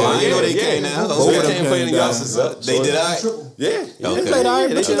both played. I didn't know they came now. Both of them played in y'all. They did all right. Yeah. They played all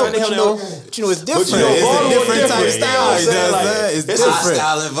right, but you know, it's different. It's a different type of style. It's It's a different.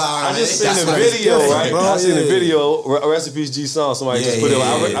 hostile environment. I just seen That's the what it's video, different, right? bro. I seen the video. Rest in peace, G Song. Somebody just put it.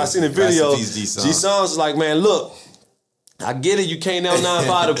 I seen the video. G Song's like, man, look. I get it, you can't now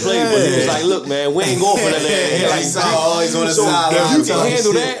 9-5 to play, but he was like, look, man, we ain't going for that. Like, always on the If sideline. you can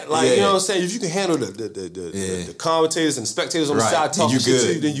handle that, like, you know what I'm saying? If you can handle the commentators and spectators on the side talking shit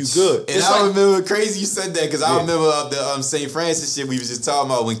to you, then you good. And I remember crazy you said that because I remember the St. Francis shit we was just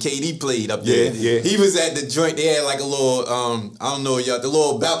talking about when KD played up there. He was at the joint. They had like a little, I don't know, y'all, the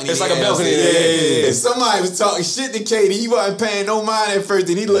little balcony. It's like a balcony. And somebody was talking shit to KD. He wasn't paying no mind at first.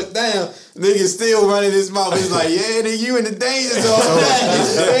 And he looked down. Nigga still running his mouth. He's like, yeah, nigga, you in the danger zone.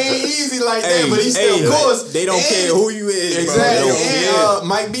 It ain't easy like that, but he still, of course. They don't care who you is. Exactly. Bro. And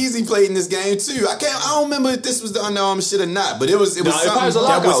Mike Beasley played in this game too. I don't remember if this was the underarm shit or not, but it was something. It was a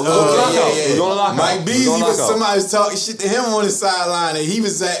lockout. It was on a lockout. Mike Beasley was somebody was talking shit to him on the sideline, and he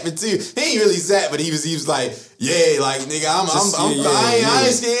was zapping too. He ain't really zapped, but he was like, yeah, like nigga, I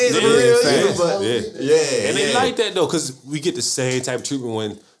ain't scared for real, but And they like that though, because we get the same type of treatment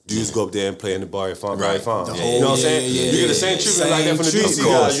when dudes go up there and play in the Barry Farm. You know what I'm saying? You get the same treatment like that from the DC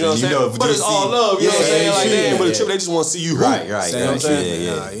guys. You know what I'm saying? But it's all love. You know what I'm saying? Like they ain't but the treatment. They just want to see you hoop. Right. You know what I'm saying?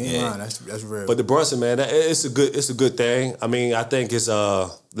 That's real. But the Brunson, man, it's a good thing. I mean, I think it's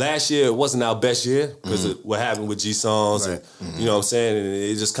last year it wasn't our best year because of what happened with G Songs, and you know what I'm saying. And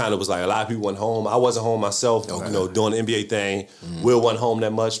it just kind of was like a lot of people went home. I wasn't home myself. You know, doing the NBA thing. Will wasn't home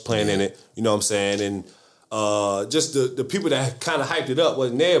that much playing in it. You know what I'm saying? And just the people that kind of hyped it up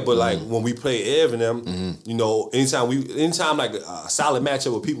wasn't there, but like when we played Ev and them, you know, anytime like a solid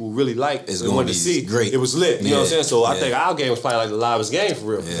matchup with people really like and wanted to see, great. It was lit. You know what I'm saying? So I think our game was probably like the livest game for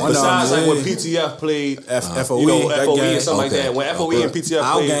real. Besides like when PTF played, FOE, you know, FOE and something like that. When FOE and PTF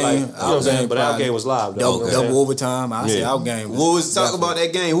played, game, like, you know what I'm saying? But our game was live. Double overtime. I say our game. What was talk about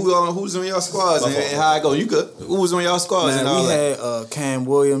that game? Who's on your squads and how it go? You good? Who was on your squads and all that? We had Cam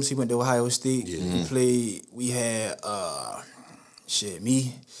Williams. He went to Ohio State. He played. We had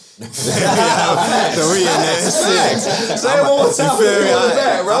me. So we in there. Say it one more time. You feel me? I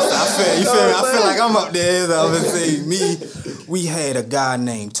feel like I'm up there. So I'm gonna say me. We had a guy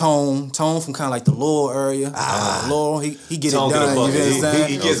named Tone from kind of like the Lowell area. Lowell, he get Tone it done. You know what I'm saying?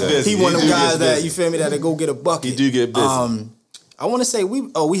 He gets busy. He one of them guys that, you feel me, that go get a bucket. He do get busy. I want to say we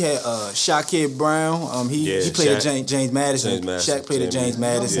had Shaqir Brown. He played at James Madison. Shaq played at James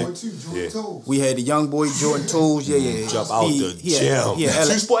Madison. We had the young boy Jordan Tools. Jump out the gym.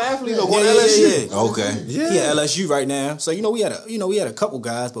 Two-sport athlete going to LSU. Okay. He at LSU right now. So we had a couple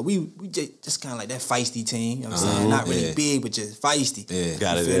guys, but we just kind of like that feisty team. You know what I'm saying? Not really big, but just feisty.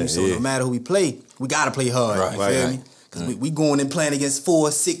 Got it. Feel me? So no matter who we play, we gotta play hard. You feel me? Because we going and playing against 4,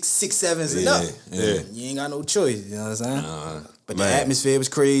 6, 7s and up. You ain't got no choice. You know what I'm saying? But the atmosphere was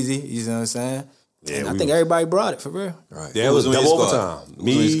crazy. You know what I'm saying? And I think everybody brought it for real. Right. Yeah, it was double overtime.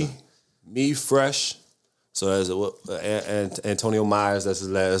 Me, Fresh. So that's Antonio Myers. That's his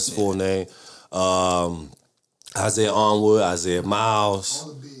last full name. Isaiah Onwood, Isaiah Miles.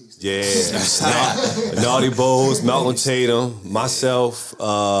 Yeah, Naughty Bowles, Malcolm Tatum, myself,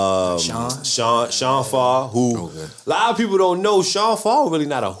 Sean Farr, who a lot of people don't know. Sean Farr really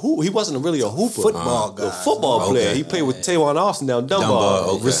not a hoop. He wasn't really a hooper. Football guy. A football player. He played with Tavon Austin down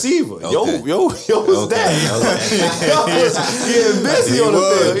Dunbar. Receiver. Yo was that. Yo was getting busy on the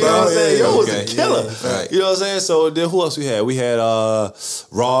field. You know what I'm saying? Yo was a killer. You know what I'm saying? So then who else we had? We had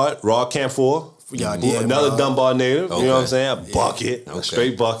Rod Camphor. Another Dunbar native, you know what I'm saying? A bucket, a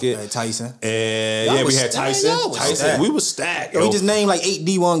straight bucket. Tyson. And we had Tyson. We was stacked. We just named like 8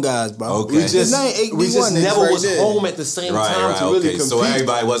 D1 guys, bro. Okay. We just named 8 D1 We just never was there. home at the same time to really compete. So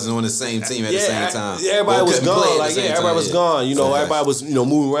everybody wasn't on the same team at the same time. Everybody was gone. Everybody was gone. You know, everybody was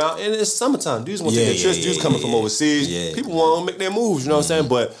moving around. And it's summertime. Dudes want to take their trips. Dudes coming from overseas. People want to make their moves. You know what I'm saying?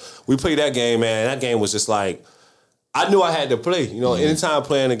 But we played that game, man. That game was just like, I knew I had to play. You know, anytime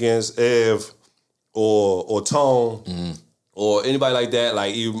playing against Ev or Tone, or anybody like that,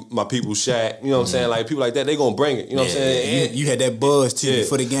 like even my people Shaq, you know what I'm saying? Like people like that, they gonna bring it. You know what I'm saying? You had that buzz too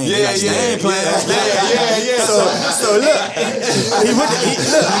before the game. Yeah, like, Stan playing. Yeah. So look, look.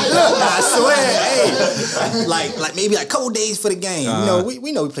 I swear, hey, like maybe like a couple days for the game. You know,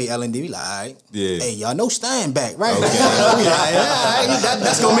 we know we play L&D. We like, all right, hey, y'all know Stan back, right? Okay. We like, all right,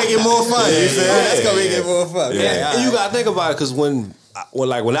 that's gonna make it more fun. You feel me? That's gonna make it more fun. Yeah. And you gotta think about it, because when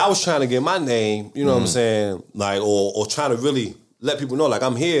I was trying to get my name, you know what I'm saying, like or trying to really let people know, like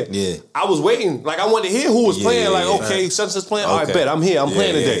I'm here. Yeah. I was waiting, like I wanted to hear who was playing. Like okay, such and playing. All right, bet I'm here. I'm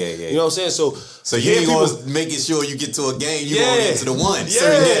playing today. You know what I'm saying? So you ain't gonna making sure you get to a game. You going into the one.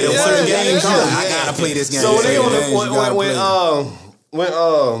 Certain games, I gotta play this game. So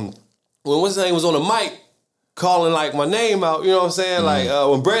when what's his name was on the mic, calling like my name out, you know what I'm saying? Like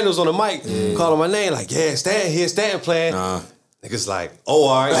when Brandon was on the mic, calling my name, like Stan playing. Niggas like, oh,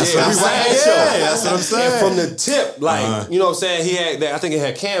 all right, that's what I'm saying. That's what I'm saying. And from the tip, like, you know what I'm saying? He had that. I think it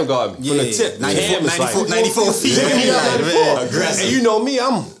had Cam guard me. From the tip, 94 feet. Aggressive. And you know me,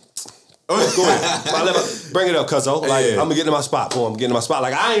 I'm. Go ahead. Bring it up, cuzzo. Like, I'm gonna get in my spot. Boom, I'm getting in my spot.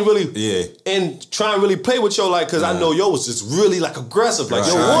 Like, I ain't really and trying to really play with yo, like, cause I know yo was just really like aggressive. Like,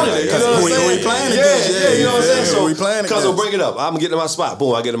 yo wanted it. You know what I'm saying? We playing yeah, you know what I'm saying? So we playing cuzzo, bring it up. I'm getting in my spot.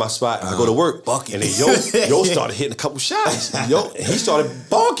 Boom, I get in my spot. I go to work. Bucket. And then yo started hitting a couple shots. And he started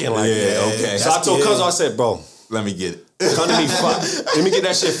barking like that. Okay. So I told cuzzo, I said, bro, let me get it. Come to me let me get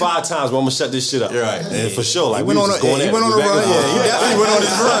that shit 5 times, but I'm gonna shut this shit up. Right. And for sure, like he went on a run. Yeah, he definitely went on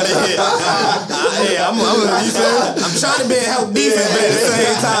his run. I'm trying to be help defense, but at the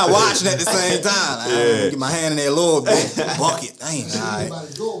same time, watching at the same time. Like, get my hand in there a little bit. Bucket. Dang. All right.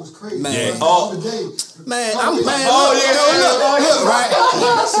 Goal was crazy. Man. Look, right?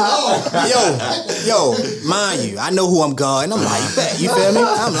 Yo, mind you, I know who I'm guarding. I'm like, bet. You feel me?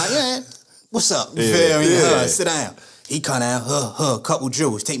 I'm like, man, what's up? You feel me? Sit down. He come down, couple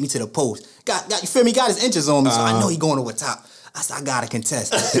drills, take me to the post. Got you feel me? Got his inches on me, so I know he going over top. I said, I gotta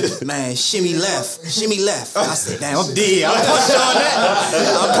contest. Man, shimmy left. I said, damn, I'm dead. I punched on that.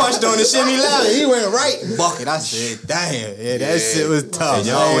 I punched on the shimmy left. He went right. Bucket. I said, damn. Yeah, that shit was tough. And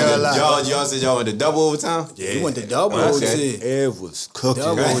y'all said y'all went to double overtime? Yeah. We went to double overtime. It was cooking.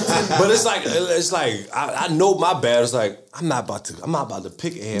 But it's like I know my bad. It's like I'm not about to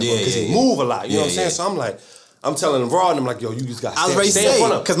pick at him because he move a lot. You know what I'm saying? So I'm telling Rod, and I'm like, yo, you just got to stay in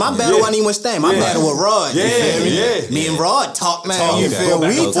front of him. Because my battle wasn't even with Stan. My battle with Rod. Me and Rod talk, man. You feel me?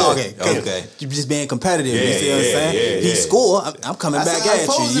 We talking. Okay. You just being competitive. You see what I'm saying? He score, I'm coming back at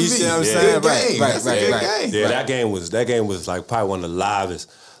you. You see what I'm saying? Right. Yeah, that game was like probably one of the livest.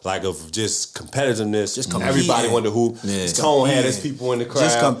 Like of just competitiveness, just everybody wanted to hoop. Tone had his people in the crowd,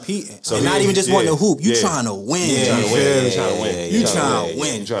 just competing. So and not even just wanting to hoop. You trying to win. You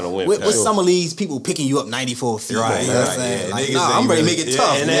trying to win. With some of these people picking you up 94 feet. Right. You know what I'm saying? Like, I'm ready to make it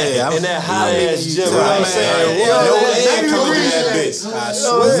tough. And that high ass gym. You know what I'm saying? I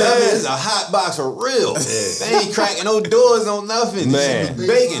swear, it's a hot box for real. They ain't cracking no doors on nothing. Man,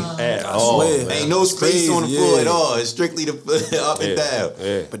 bacon at all. Ain't no space on the floor at all. It's strictly the up and down.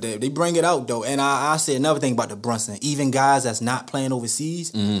 But they bring it out though, and I said another thing about the Brunson. Even guys that's not playing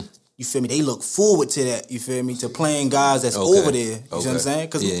overseas, you feel me? They look forward to that. You feel me? To playing guys that's over there. You see what I'm saying?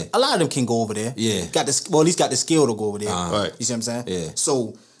 Because a lot of them can go over there. Yeah, at least got the skill to go over there. Right. You see what I'm saying? Yeah.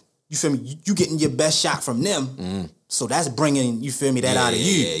 So you feel me? You getting your best shot from them. So that's bringing, you feel me, that out of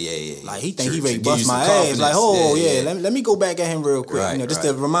you. Yeah. Like, he think he ready to bust my ass. Like, let me go back at him real quick, just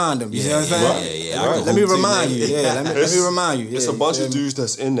to remind him. You see what I'm saying? Yeah. Let me remind you. Let me remind you. It's a bunch of dudes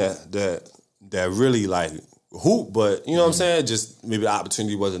that's in that really, like, hoop, but, you know what I'm saying? Just maybe the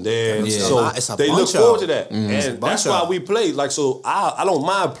opportunity wasn't there. So they look forward to that. And that's why we play. Like, so I don't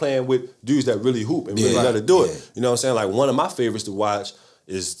mind playing with dudes that really hoop and really got to do it. You know what I'm saying? Like, one of my favorites to watch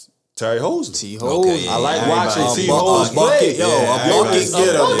is Terry Hosen. T-Hose. I like watching T-Hose play. Yo, a bucket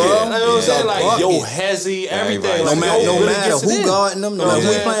getter, bro. You know what I'm saying? Like, yo, Hezzy, everything. No matter who guarding them, no matter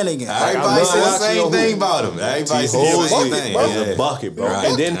who playing against. Everybody say the same thing about him. Everybody say the same thing. He's a bucket, bro.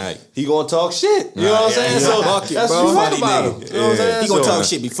 And then he gonna talk shit. You know what I'm saying? So that's what you like about him. You know what I'm saying? He gonna talk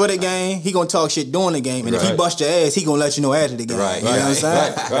shit before the game. He gonna talk shit during the game. And if he bust your ass, he gonna let you know after the game. You know what I'm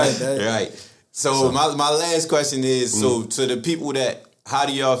saying? Right. So my last question is, so to the people that, how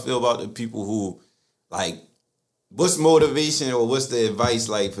do y'all feel about the people who, like, what's motivation or what's the advice,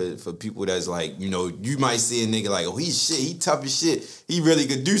 like, for people that's, like, you know, you might see a nigga like, oh, he's shit, he tough as shit, he really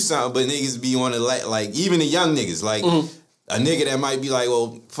could do something, but niggas be on the, like, even the young niggas, like, a nigga that might be like,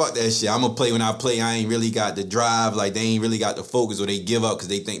 well, fuck that shit, I'm gonna play when I play, I ain't really got the drive, like, they ain't really got the focus, or they give up because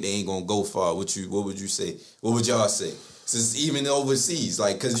they think they ain't gonna go far. What would you say? What would y'all say? Since even overseas,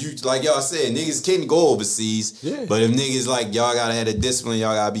 like, cause you, like y'all said, niggas can go overseas. Yeah. But if niggas like y'all gotta have the discipline,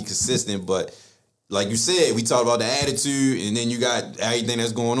 y'all gotta be consistent. But like you said, we talked about the attitude, and then you got everything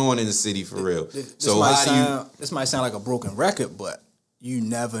that's going on in the city for real. This might sound like a broken record, but you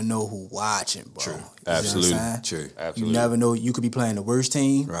never know who watching, bro. True. Absolutely. True. Absolutely. You never know. You could be playing the worst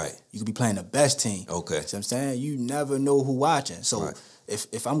team. Right. You could be playing the best team. Okay. See what I'm saying? You never know who watching. So Right.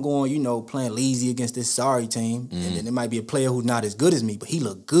 if I'm going, playing lazy against this sorry team, and then there might be a player who's not as good as me, but he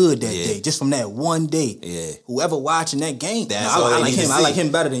looked good that day, just from that one day. Yeah. Whoever watching that game, That's I all they like need him. to I see. like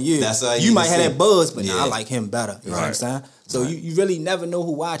him better than you. That's all you you need might to have see. that buzz, but Yeah. I like him better. You know what I'm Right. saying? So Right. you really never know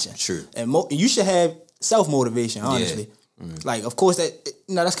who watching. True. And you should have self-motivation, honestly. Like, of course,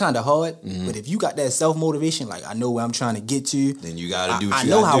 that's kind of hard. But if you got that self-motivation, like, I know where I'm trying to get to. Then you gotta do what I you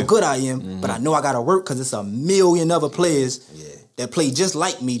know gotta how do. good I am, but I know I got to work because it's a million other players that play just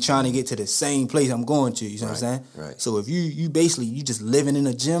like me trying to get to the same place I'm going to. You know what I'm saying? Right. So if you basically, you just living in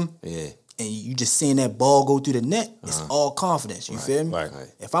a gym and you just seeing that ball go through the net, it's all confidence. You feel me? Right.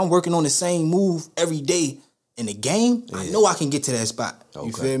 If I'm working on the same move every day in the game, I know I can get to that spot. You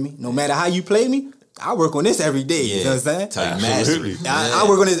Okay. feel me? No matter how you play me, I work on this every day. You know what I'm saying? Type mastery. I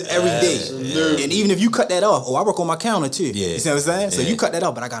work on this every day. And even if you cut that off, I work on my counter too. Yeah. You see what I'm saying? So Yeah. you cut that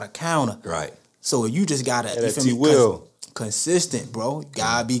off, but I got a counter. Right. So you just gotta, you that feel me? T-will. Consistent, bro. You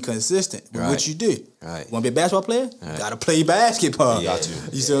gotta be consistent with Right. what you do. Right. Want to be a basketball player? Right. Gotta play basketball. Yeah.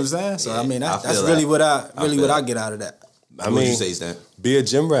 You see what I'm saying? So I mean, I that's feel really that. what I feel get out of that. I What would you mean, say, Stan? be a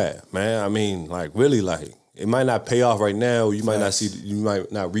gym rat, man. I mean, like really, like it might not pay off right now. You might not you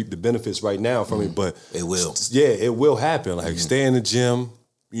might not reap the benefits right now from it, but It will. Yeah, it will happen. Like stay in the gym.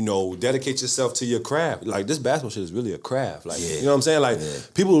 Dedicate yourself to your craft. Like this basketball shit is really a craft. Like you know what I'm saying? Like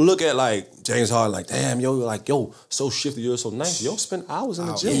people look at like James Harden, like damn, yo, so shifty, you're so nice. Yo, spend hours in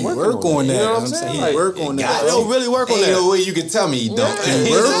the gym He working work on that. You know what I'm You know saying? He Like, work on that. yo, really work on Ain't that. no way you can tell me he don't. Work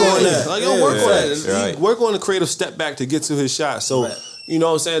on that. Like, yo, work on that. Right. He work on the creative step back to get to his shot. So, you know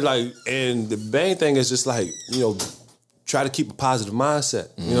what I'm saying? Like, and the main thing is just like, try to keep a positive mindset.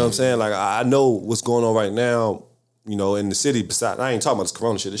 You know what I'm saying? Like, I know what's going on right now, in the city. Besides, I ain't talking about this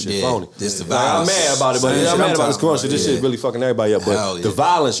corona shit. This shit phony. This the I'm violence. mad about it, but Same I'm shit mad I'm about this talking corona shit. about, This shit really fucking everybody up. But Hell yeah. the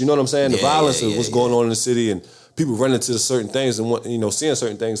violence, you know what I'm saying? The Yeah, violence yeah, of what's yeah. going on in the city and people running to certain things and seeing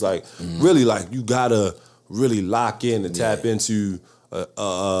certain things. Like, really, like you gotta really lock in and tap into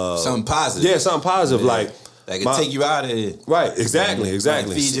Something positive. Yeah, something positive. Yeah. Like That can take you out of it. Right, exactly.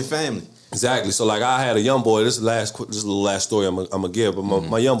 Feed your family. Exactly. So like I had a young boy. This is the last story I'm gonna give. But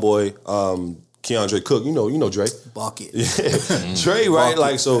my young boy, Keandre Cook. You know Dre. Bucket. Yeah. Dre, right?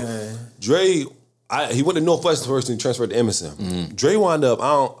 Like so, Dre. He went to Northwestern first and transferred to Emerson. Dre wound up.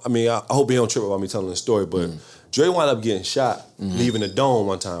 I hope he don't trip about me telling this story, but Dre wound up getting shot leaving the dome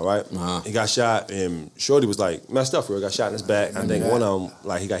one time. Right? He got shot, and Shorty was like messed up for it. Got shot in his back. I think one of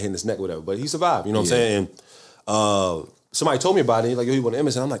them he got hit in his neck, or whatever. But he survived. You know what I'm saying? And, somebody told me about it. He's like, yo, he went to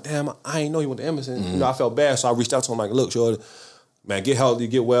Emerson. I'm like, damn, I ain't know he went to Emerson. I felt bad, so I reached out to him like, look, Shorty, man, get healthy,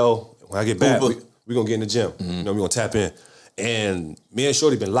 get well. When I get back, we're gonna get in the gym. We're gonna tap in. And me and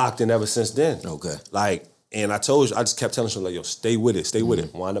Shorty been locked in ever since then. Okay. Like, and I just kept telling her, like, yo, stay with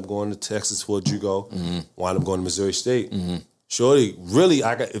it. Wind up going to Texas for a JUCO. Wind up going to Missouri State. Shorty really,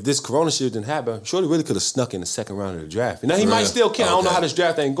 if this corona shit didn't happen, Shorty really could have snuck in the second round of the draft. Now he might still can. I don't know how this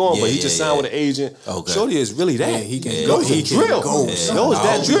draft ain't going, but he just signed with an agent. Okay. Shorty is really that. Yeah, he can Yo, go. he's He a can drill. go. Yo, Yo, is I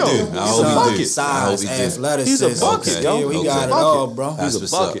that hope he drill? do. I He's hope a he do. bucket. I hope Size, he do. athleticism. He's a bucket, Okay. yo. Yeah, he He's got a it bucket. all, bro. That's He's a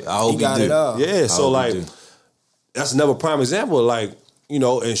what's bucket. up. I hope He got do. it all. Yeah, so hope he like, do. that's another prime example. Like,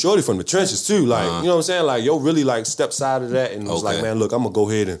 and Shorty from the trenches too. Like, you know what I'm saying? Like, yo, really like steps out of that and was like, man, look, I'm gonna go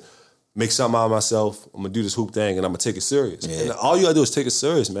ahead and make something out of myself. I'm gonna do this hoop thing and I'm gonna take it serious. Yeah. And all you gotta do is take it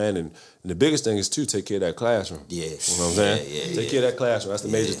serious, man. And the biggest thing is to take care of that classroom. Yeah. You know what I'm saying? Take care of that classroom. That's the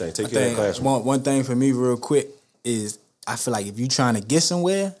major thing. Take care of that classroom. One thing for me real quick is I feel like if you're trying to get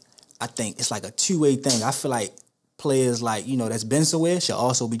somewhere, I think it's like a two-way thing. I feel like players like, that's been somewhere should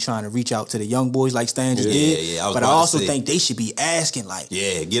also be trying to reach out to the young boys like Stan just did. Yeah, but I also think they should be asking like,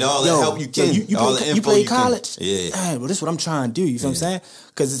 get all the help you can. You all the play, info play you can. college? Yeah. Man, well, this is what I'm trying to do. You feel what I'm saying?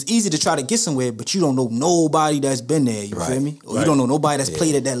 Because it's easy to try to get somewhere, but you don't know nobody that's been there. You feel me? Or you don't know nobody that's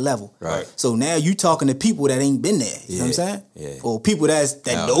played at that level. Right. So now you talking to people that ain't been there. You know what I'm saying? Yeah. Or people that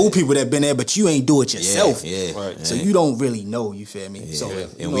know people that been there, but you ain't do it yourself. Yeah. Right. So you don't really know. You feel me? So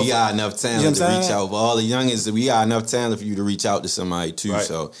And we got enough talent what to I'm reach saying? out. For all the youngins, we got enough talent for you to reach out to somebody too. Right.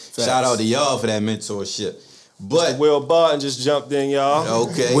 So Facts. shout out to y'all for that mentorship. But Will Barton just jumped in, y'all.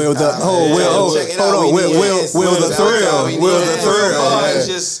 okay. Will the thrill.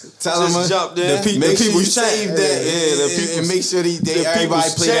 Just tell them jumped in. Make sure you save that. And make sure everybody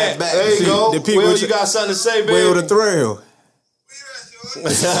play that back. There you go. Will, you got something to say, baby? Will the thrill. I'm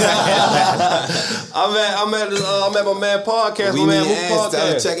at my man podcast. We My man need Mook ass. Tell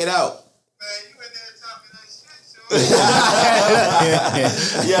them podcast. check it out.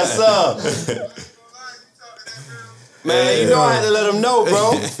 Yes, sir. Man, you know I had to let him know,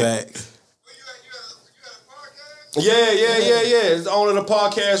 bro. Facts. Yeah. It's owning the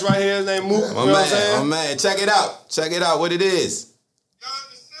podcast right here. His name Mook. You know what I'm saying? My man, check it out. Check it out. What it is.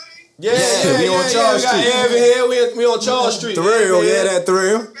 Yeah, we on Charles Street. We got Evan here. We on Charles Street. Thrill, yeah, that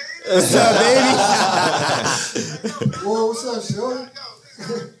thrill. What's up, baby? Whoa, what's up, shorty?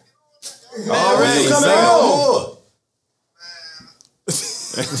 Already coming home.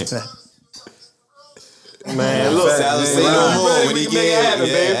 Man, look, Say no more when he can make it happen,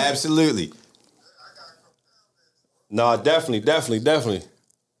 baby. Absolutely. No, definitely.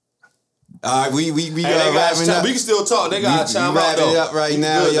 All right, we wrapping up. We can still talk. They got to chime out, wrapping it though. up right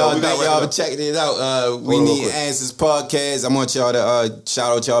now. Y'all for checking it out. We Need Answers podcast. I want y'all to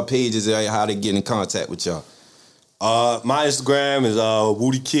shout out y'all pages and how to get in contact with y'all. My Instagram is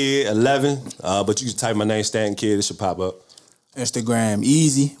WoodyKid11, but you can type my name, Stanton Kid. It should pop up. Instagram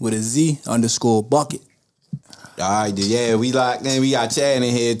easy with a Z_bucket. All right, yeah, we locked in. We got Chad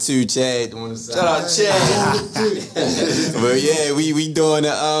in here too. Chad on the side. Shout out Chad. But yeah, we doing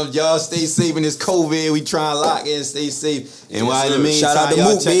it. Y'all stay safe in this COVID. We trying to lock in, stay safe. And while in the meantime, Shout out to y'all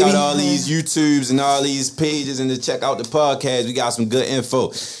Mook, check baby. out all these YouTubes and all these pages and to check out the podcast. We got some good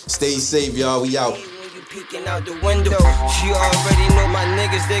info. Stay safe, y'all. We out. Peeking out the window, you already know my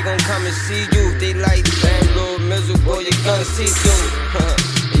niggas, they gon' come and see you. They like, damn, little miserable, boy, you gonna see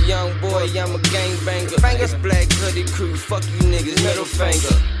through. A young boy, I'm a gangbanger. It's Black Hoodie Crew, fuck you niggas, middle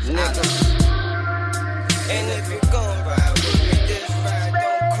finger, nigga. And if you